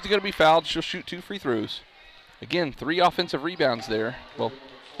up. She's going to be fouled. She'll shoot 2 free throws. Again, 3 offensive rebounds there. Well,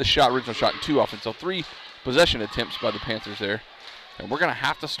 the original shot, and 2 offensive. So 3 possession attempts by the Panthers there. And we're going to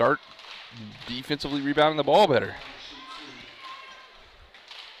have to start defensively rebounding the ball better.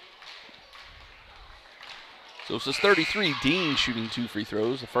 So this is 33. Dean shooting 2 free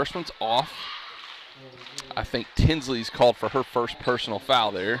throws. The first one's off. I think Tinsley's called for her first personal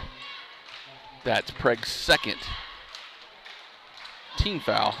foul there. That's Prague's second team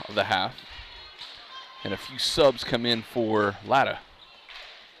foul of the half. And a few subs come in for Latta.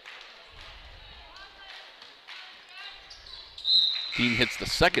 Dean hits the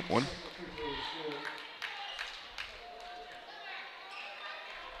second one.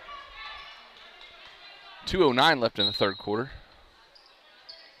 .209 left in the third quarter.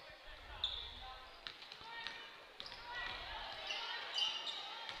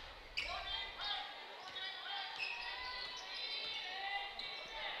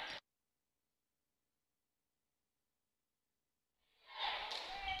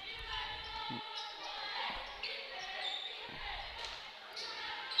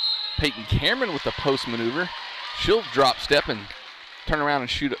 Peyton Cameron with the post maneuver. She'll drop step and turn around and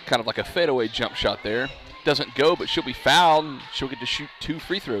shoot kind of like a fadeaway jump shot there. Doesn't go, but she'll be fouled, and she'll get to shoot 2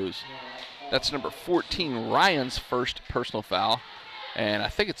 free throws. That's number 14, Ryan's first personal foul, and I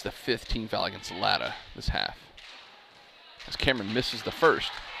think it's the 5th team foul against Latta this half, as Cameron misses the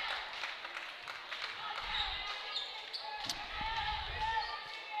first.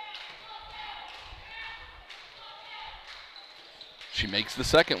 She makes the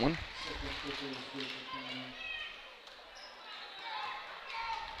second one.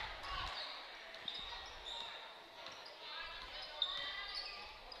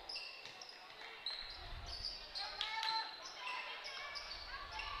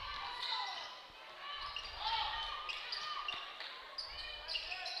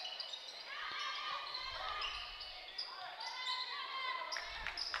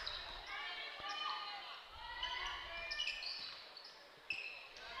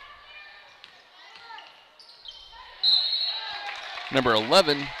 Number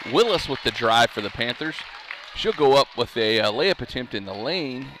 11, Willis with the drive for the Panthers. She'll go up with a layup attempt in the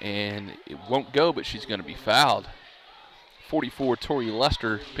lane, and it won't go, but she's going to be fouled. 44, Tori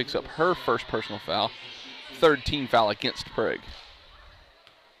Lester picks up her first personal foul. 3rd team foul against Prague.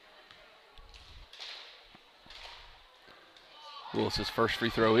 Willis's first free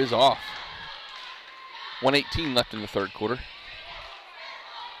throw is off. 1:18 left in the third quarter.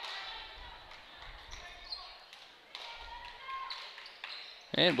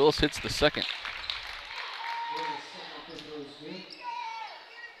 And Willis hits the second.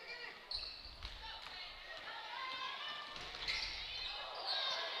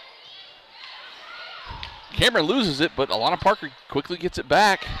 Cameron loses it, but Alana Parker quickly gets it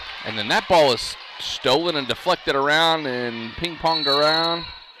back. And then that ball is stolen and deflected around and ping-ponged around.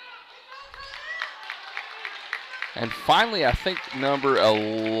 And finally, I think number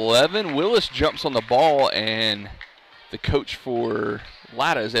 11, Willis jumps on the ball, and the coach for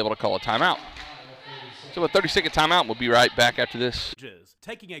Latta is able to call a timeout. So a 30-second timeout. We'll be right back after this.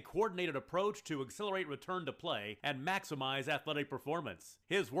 Taking a coordinated approach to accelerate return to play and maximize athletic performance.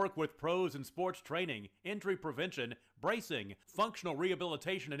 His work with pros in sports training, injury prevention, bracing, functional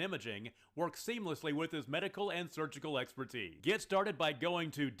rehabilitation, and imaging works seamlessly with his medical and surgical expertise. Get started by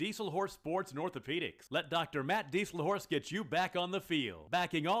going to Dieselhorst Sports and Orthopedics. Let Dr. Matt Dieselhorst get you back on the field,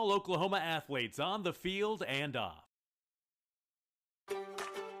 backing all Oklahoma athletes on the field and off.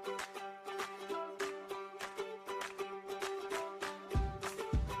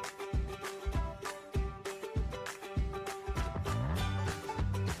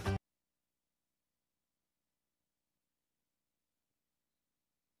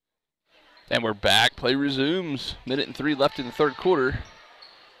 And we're back. Play resumes. 1:03 left in the third quarter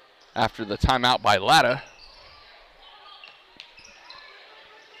after the timeout by Latta.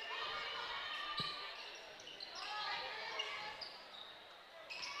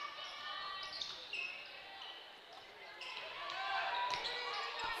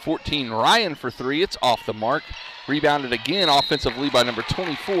 Ryan for 3. It's off the mark. Rebounded again offensively by number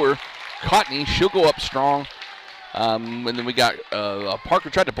 24, Cotney. She'll go up strong. And then we got Parker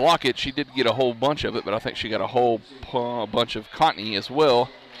tried to block it. She did get a whole bunch of it, but I think she got a whole bunch of Cotney as well.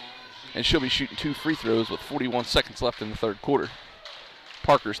 And she'll be shooting 2 free throws with 41 seconds left in the third quarter.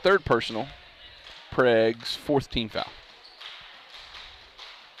 Parker's third personal. Prague's 4th team foul.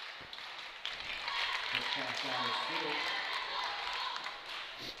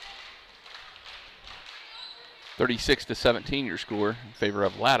 (36-17) your score in favor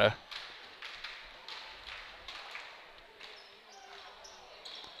of Latta.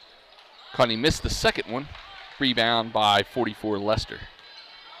 Connie missed the second one. Rebound by 44 Leicester.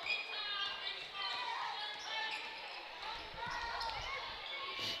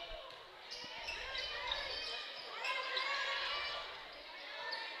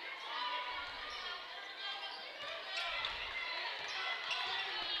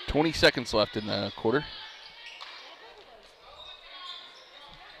 .20 seconds left in the quarter.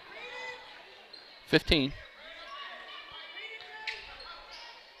 15.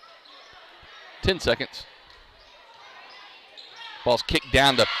 10 seconds. Ball's kicked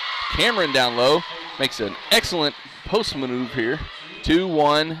down to Cameron down low. Makes an excellent post maneuver here.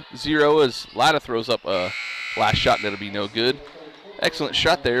 2-1-0 as Latta throws up a last shot that'll be no good. Excellent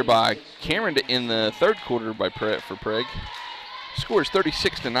shot there by Cameron to end the third quarter for Prague. Score is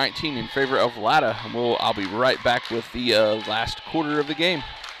 36-19 in favor of Latta. I'll be right back with the last quarter of the game.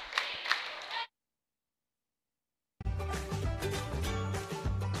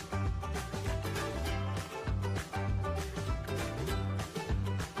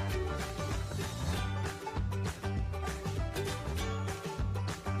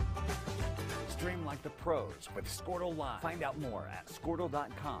 Stream like the pros with Squirtle Live. Find out more at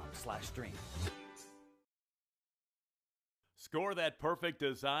squirtle.com/stream. Score that perfect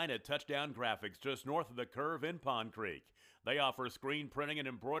design at Touchdown Graphics just north of the curve in Pond Creek. They offer screen printing and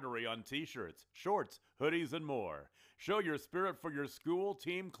embroidery on t-shirts, shorts, hoodies, and more. Show your spirit for your school,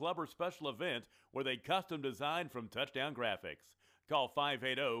 team, club, or special event with a custom design from Touchdown Graphics. Call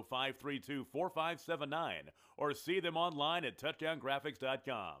 580-532-4579 or see them online at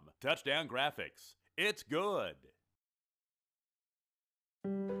touchdowngraphics.com. Touchdown Graphics. It's good.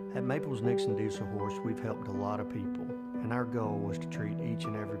 At Maples Nixon Diesel Horse, we've helped a lot of people, and our goal was to treat each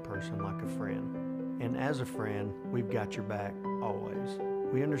and every person like a friend. And as a friend, we've got your back always.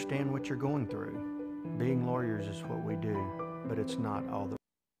 We understand what you're going through. Being lawyers is what we do, but it's not all that.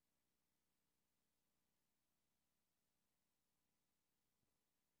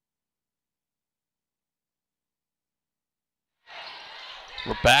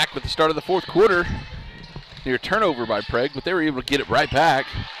 We're back with the start of the fourth quarter. Near turnover by Prague, but they were able to get it right back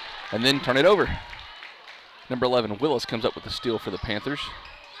and then turn it over. Number 11, Willis, comes up with the steal for the Panthers.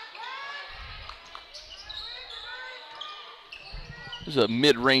 There's a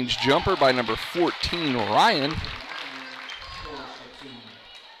mid-range jumper by number 14, Ryan,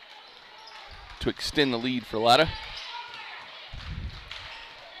 to extend the lead for Latta.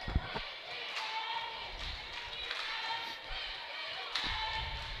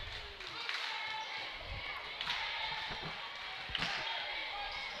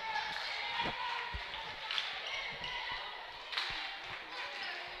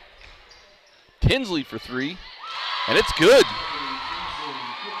 Tinsley for three, and it's good.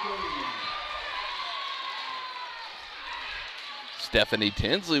 Stephanie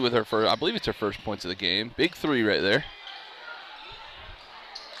Tinsley with her first, I believe it's her first points of the game. Big three right there.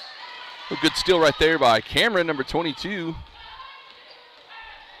 A good steal right there by Cameron, number 22.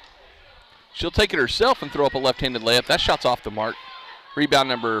 She'll take it herself and throw up a left-handed layup. That shot's off the mark. Rebound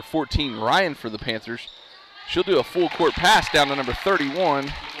number 14, Ryan, for the Panthers. She'll do a full court pass down to number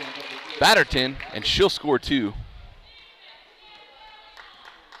 31, Batterton, and she'll score two.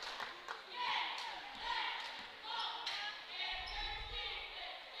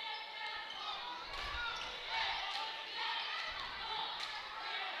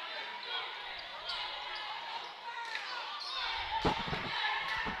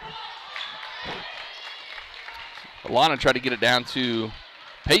 Alana tried to get it down to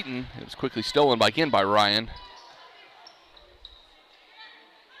Peyton. It was quickly stolen again by Ryan.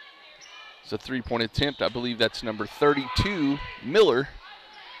 It's a three-point attempt. I believe that's number 32, Miller,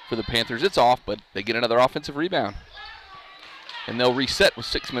 for the Panthers. It's off, but they get another offensive rebound. And they'll reset with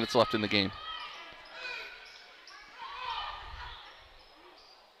 6 minutes left in the game.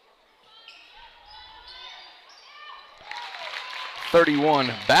 .31,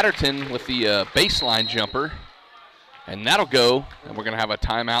 Batterton with the baseline jumper. And that'll go, and we're going to have a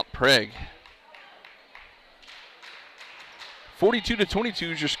timeout, Prague.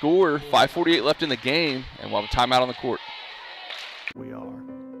 42-22 is your score. 5:48 left in the game, and we'll have a timeout on the court. We are.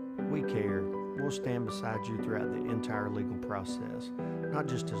 We care. We'll stand beside you throughout the entire legal process, not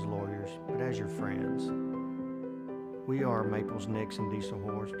just as lawyers, but as your friends. We are Maples, Nix, and Diesel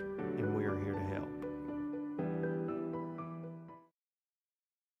Horst, and we are here to help.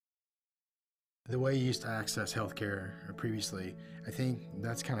 The way you used to access healthcare previously, I think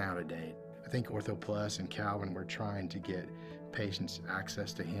that's kind of out of date. I think Ortho Plus and Calvin were trying to get patients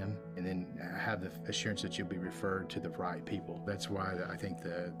access to him and then have the assurance that you'll be referred to the right people. That's why I think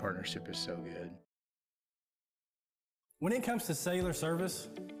the partnership is so good. When it comes to cellular service,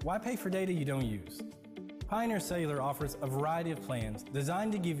 why pay for data you don't use? Pioneer Cellular offers a variety of plans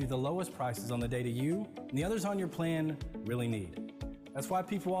designed to give you the lowest prices on the data you and the others on your plan really need. That's why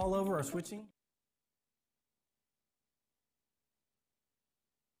people all over are switching.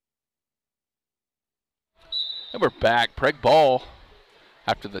 And we're back. Prague ball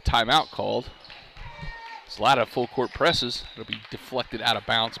after the timeout called. It's Latta full court presses. It'll be deflected out of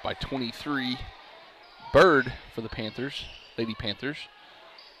bounds by 23. Bird for the Panthers, Lady Panthers.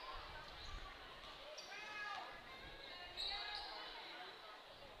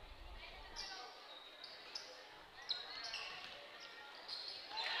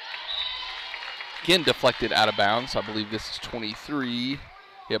 Again deflected out of bounds. I believe this is 23.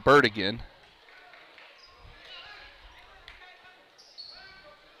 Yeah, Bird again.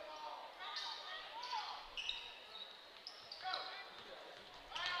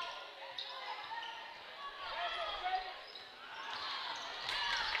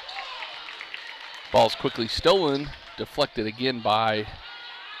 Ball's quickly stolen, deflected again was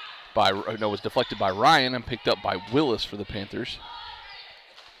deflected by Ryan and picked up by Willis for the Panthers.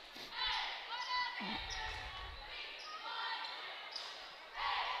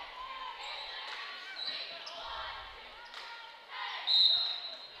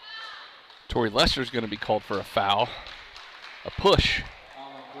 Tori Lester's going to be called for a foul. A push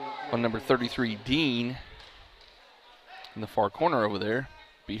on number 33, Dean, in the far corner over there.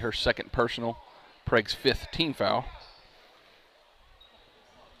 Be her second personal. Prague's 5th team foul.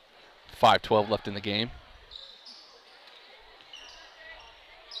 5:12 left in the game.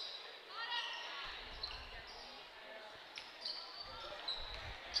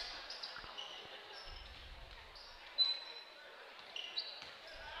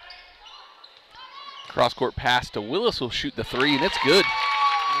 Cross-court pass to Willis will shoot the three, and it's good.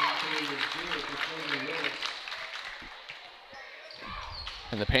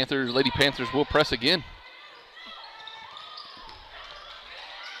 And the Lady Panthers will press again.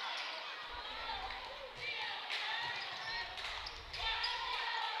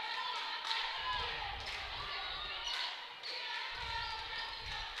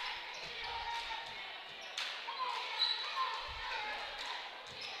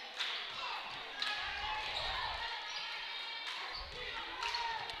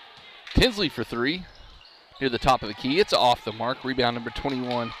 Tinsley for three. Near the top of the key. It's off the mark. Rebound number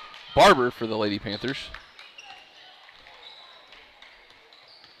 21, Barber for the Lady Panthers.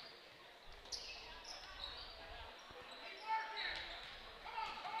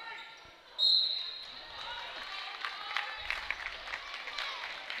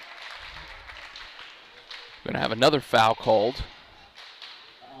 Going to have another foul called.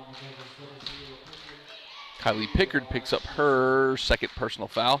 Kylie Pickard picks up her second personal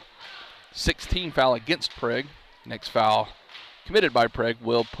foul. 16 foul against Prague. Next foul committed by Prague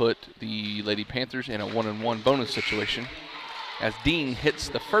will put the Lady Panthers in a 1-on-1 bonus situation as Dean hits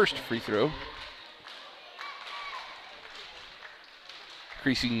the first free throw,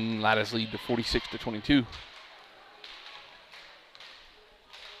 increasing Latta's lead to 46-22.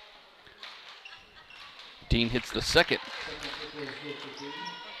 Dean hits the second.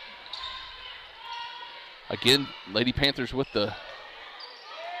 Again, Lady Panthers with the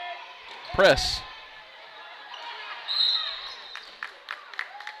press.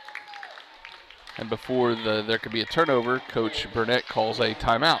 And before there could be a turnover, Coach Burnett calls a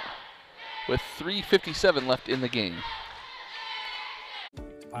timeout with 3:57 left in the game.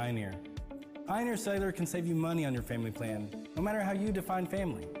 Pioneer. Pioneer Cellular can save you money on your family plan, no matter how you define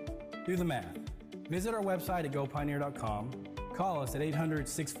family. Do the math. Visit our website at gopioneer.com, call us at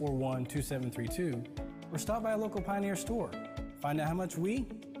 800-641-2732, or stop by a local Pioneer store. Find out how much we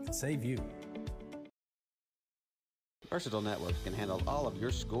can save you. Versatile Networks can handle all of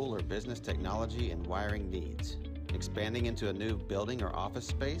your school or business technology and wiring needs. Expanding into a new building or office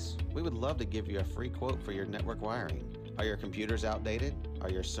space? We would love to give you a free quote for your network wiring. Are your computers outdated? Are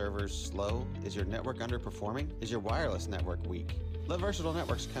your servers slow? Is your network underperforming? Is your wireless network weak? Let Versatile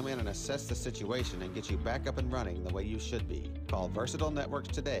Networks come in and assess the situation and get you back up and running the way you should be. Call Versatile Networks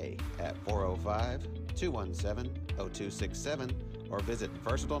today at 405-217-0267 or visit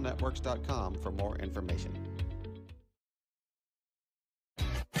versatilenetworks.com for more information.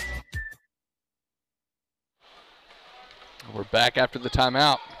 We're back after the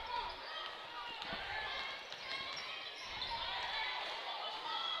timeout.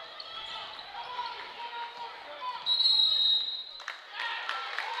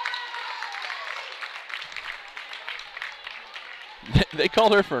 They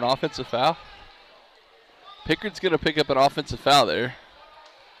called her for an offensive foul. Pickard's going to pick up an offensive foul there,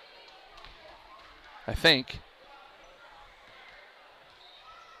 I think.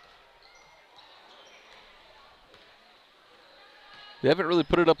 They haven't really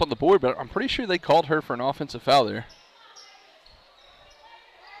put it up on the board, but I'm pretty sure they called her for an offensive foul there.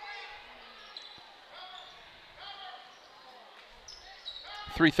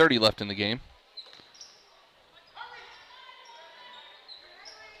 .330 left in the game.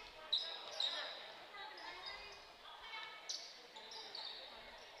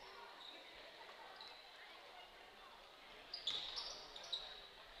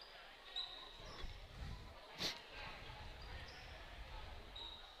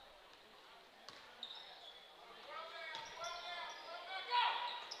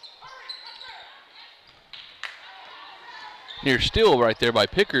 Near steal right there by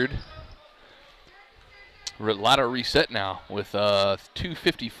Pickard. Latta reset now with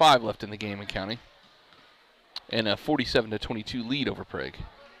 2:55 left in the game and counting, and a 47-22 lead over Prague.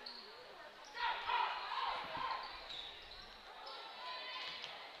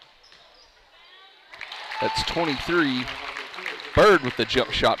 That's 23. Bird with the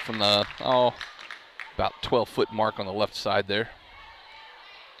jump shot from the about 12-foot mark on the left side there.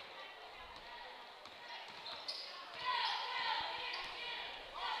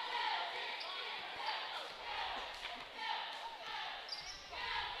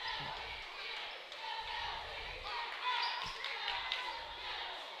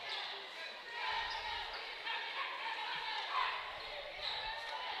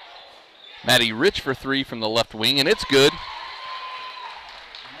 Maddie Rich for three from the left wing, and it's good.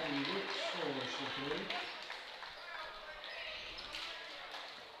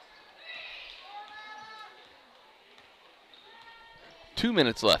 Two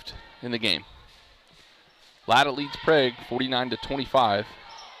minutes left in the game. Latta leads Prague 49-25.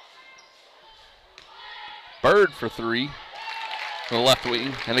 Bird for three from the left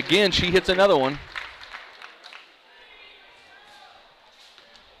wing, and again she hits another one.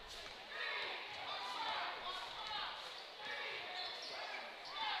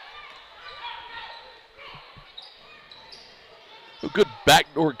 A good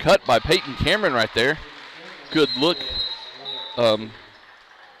backdoor cut by Peyton Cameron right there. Good look.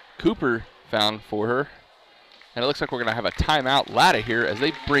 Cooper found for her. And it looks like we're going to have a timeout Latta here as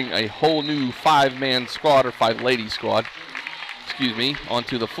they bring a whole new five-man squad, or five-lady squad,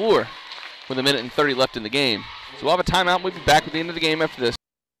 onto the floor with 1:30 left in the game. So we'll have a timeout. We'll be back at the end of the game after this.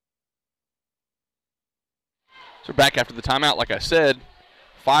 So we're back after the timeout. Like I said,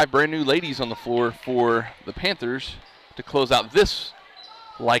 5 brand new ladies on the floor for the Panthers to close out this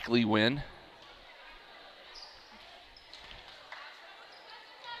likely win.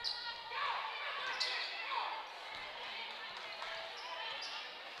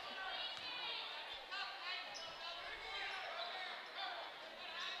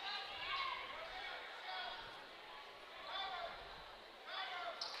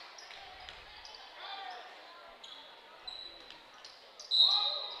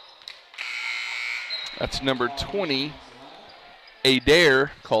 That's number 20,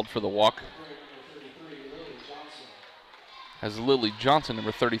 Adair, called for the walk. As Lily Johnson,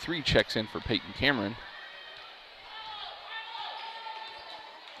 number 33, checks in for Peyton Cameron.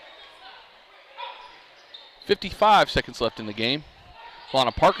 .55 seconds left in the game.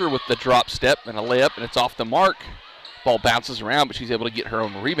 Lana Parker with the drop step and a layup, and it's off the mark. Ball bounces around, but she's able to get her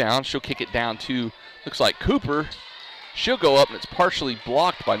own rebound. She'll kick it down to, looks like Cooper. She'll go up, and it's partially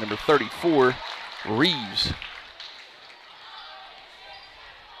blocked by number 34, Reeves.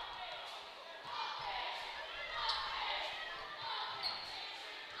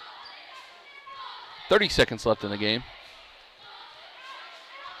 .30 seconds left in the game.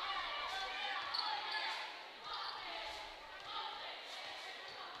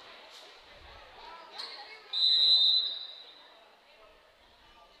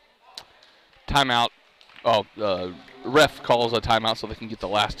 Timeout. Ref calls a timeout so they can get the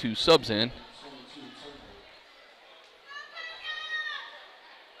last 2 subs in.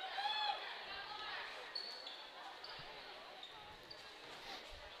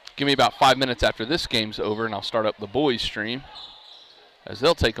 Give me about 5 minutes after this game's over, and I'll start up the boys' stream as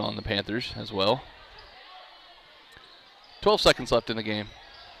they'll take on the Panthers as well. 12 seconds left in the game.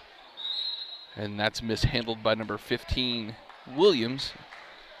 And that's mishandled by number 15, Williams.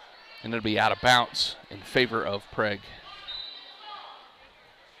 And it'll be out of bounds in favor of Prague.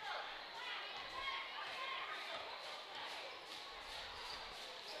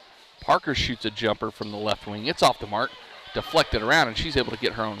 Parker shoots a jumper from the left wing. It's off the mark, deflected around, and she's able to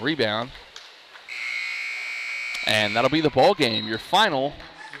get her own rebound. And that'll be the ball game. Your final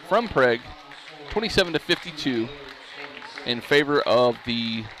from Prague, 27-52 in favor of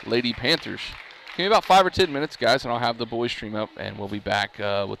the Lady Panthers. Give me about 5 or 10 minutes, guys, and I'll have the boys stream up, and we'll be back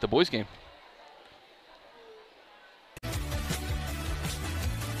with the boys game.